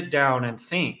just sit down and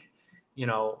think,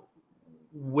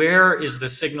 where is the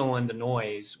signal in the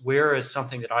noise? Where is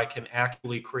something that I can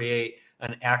actually create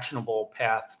an actionable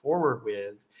path forward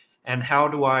with? And how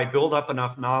do I build up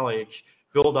enough knowledge,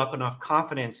 build up enough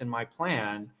confidence in my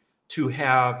plan to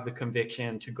have the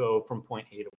conviction to go from point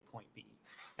A to point B?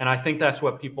 And I think that's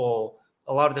what people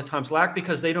a lot of the times lack,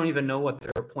 because they don't even know what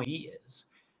their point E is.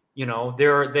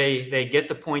 They get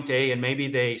the point A and maybe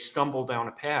they stumble down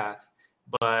a path,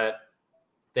 but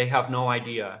they have no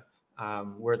idea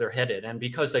where they're headed. And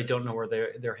because they don't know where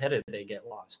they're headed, they get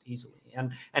lost easily.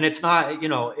 And it's not,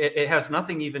 it has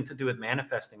nothing even to do with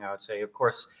manifesting, I would say. Of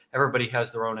course, everybody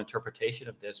has their own interpretation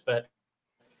of this, but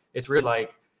it's really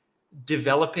like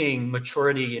developing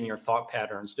maturity in your thought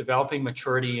patterns, developing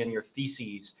maturity in your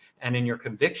theses and in your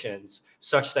convictions,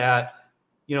 such that,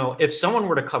 if someone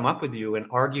were to come up with you and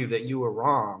argue that you were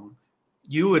wrong,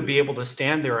 you would be able to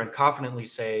stand there and confidently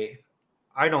say,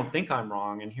 "I don't think I'm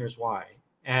wrong, and here's why."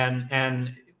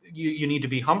 And you need to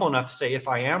be humble enough to say, if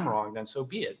I am wrong, then so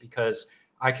be it, because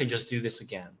I can just do this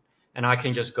again. And I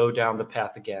can just go down the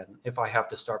path again if I have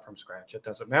to start from scratch. It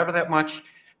doesn't matter that much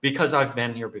because I've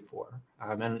been here before.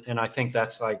 And I think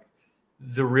that's like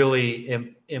the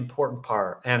really important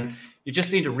part. And you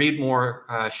just need to read more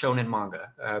shonen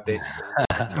manga, basically.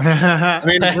 I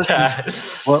mean,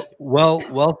 listen,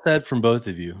 well said from both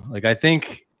of you. Like, I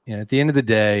think, you know, at the end of the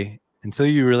day, until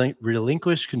you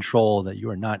relinquish control, that you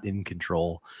are not in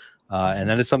control. And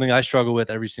that is something I struggle with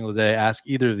every single day. Ask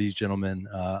either of these gentlemen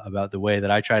about the way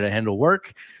that I try to handle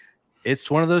work.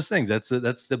 It's one of those things. That's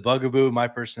the bugaboo of my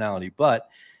personality. But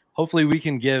hopefully we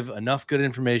can give enough good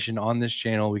information on this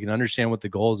channel. We can understand what the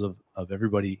goals of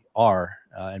everybody are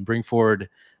and bring forward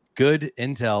good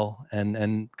intel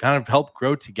and kind of help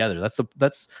grow together.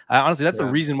 That's honestly the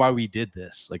reason why we did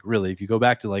this. Like, really, if you go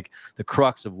back to like the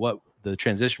crux of what the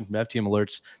transition from FTM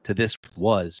alerts to this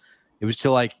was, it was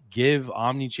to like give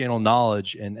omni-channel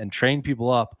knowledge and train people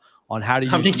up on how to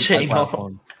use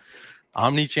omni-channel.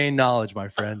 Omni-chain knowledge, my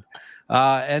friend.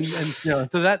 And you know,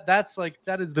 so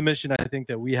that is the mission I think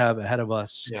that we have ahead of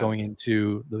us going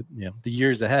into the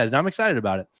years ahead, and I'm excited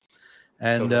about it.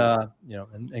 And you know,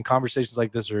 and conversations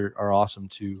like this are awesome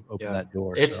to open that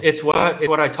door. It's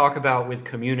what I talk about with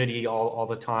community all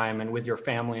the time, and with your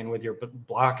family and with your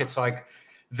block. It's like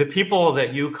the people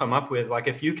that you come up with. Like,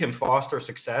 if you can foster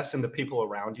success in the people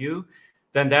around you,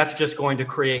 then that's just going to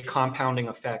create compounding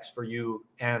effects for you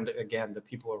and, again, the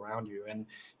people around you. And,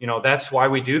 you know, that's why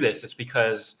we do this. It's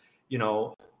because, you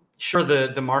know, sure,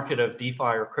 the market of DeFi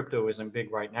or crypto isn't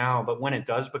big right now, but when it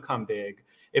does become big,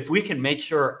 if we can make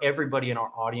sure everybody in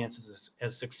our audience is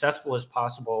as successful as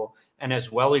possible and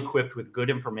as well equipped with good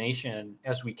information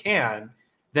as we can,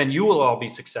 then you will all be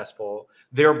successful,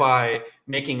 thereby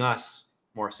making us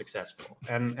more successful.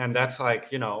 And that's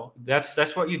like, you know,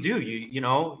 that's what you do.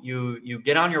 You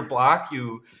get on your block,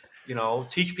 you know,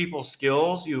 teach people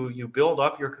skills, you build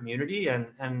up your community,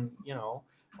 and you know,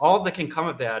 all that can come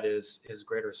of that is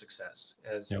greater success,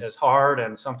 as hard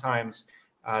and sometimes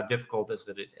difficult as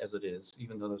it is,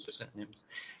 even though those are synonyms.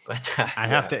 But I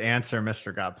have to answer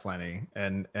Mr. Got Plenty,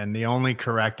 and the only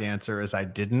correct answer is I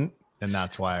didn't, and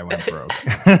that's why I went broke.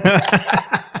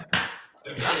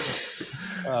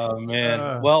 Oh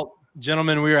man. Well,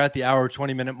 gentlemen, we are at the hour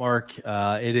 20-minute mark.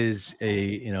 It is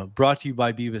brought to you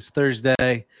by Bebas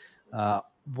Thursday.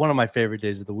 One of my favorite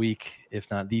days of the week, if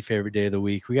not the favorite day of the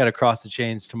week. We got to cross the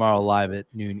chains tomorrow live at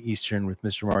noon Eastern with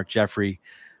Mr. Mark Jeffrey.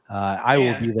 I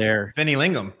will be there. Vinny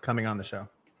Lingham coming on the show.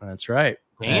 That's right.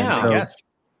 Damn. Guest.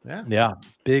 Yeah.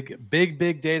 Big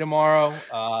day tomorrow.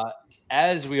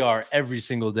 As we are every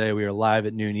single day, we are live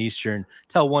at noon Eastern.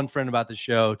 Tell one friend about the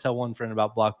show. Tell one friend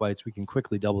about Block Bytes. We can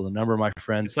quickly double the number, my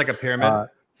friends. It's like a pyramid.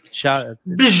 It's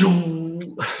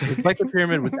like a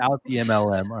pyramid without the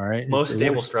MLM. All right. Most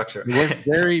stable structure. It works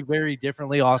very, very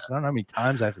differently. Austin, I don't know how many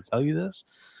times I have to tell you this,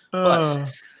 but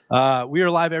we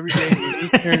are live every day at noon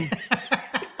Eastern.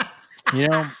 You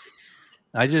know,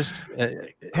 I just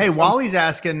hey, Wally's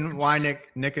asking why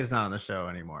Nick is not on the show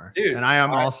anymore, dude, and I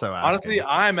am also asking. Honestly,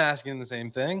 I'm asking the same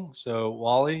thing. So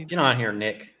Wally, get on here,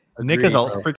 Nick. Nick is a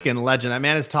freaking legend. That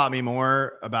man has taught me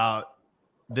more about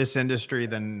this industry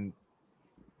than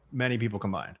many people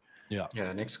combined. Yeah,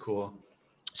 Nick's cool.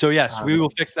 So yes, we will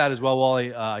fix that as well,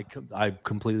 Wally. I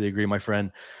completely agree, my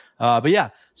friend. But yeah,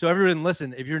 so everyone,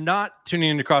 listen, if you're not tuning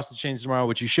in to Cross the Chains tomorrow,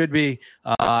 which you should be,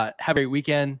 have a great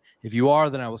weekend. If you are,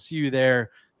 then I will see you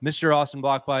there. Mr. Austin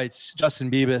Block Bytes, Justin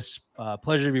Bebas,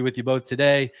 pleasure to be with you both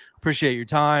today. Appreciate your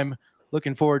time.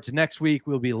 Looking forward to next week.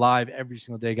 We'll be live every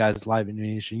single day, guys, live in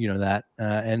noon Eastern. You know that.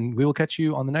 And we will catch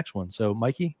you on the next one. So,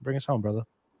 Mikey, bring us home, brother.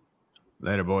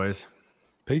 Later, boys.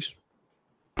 Peace.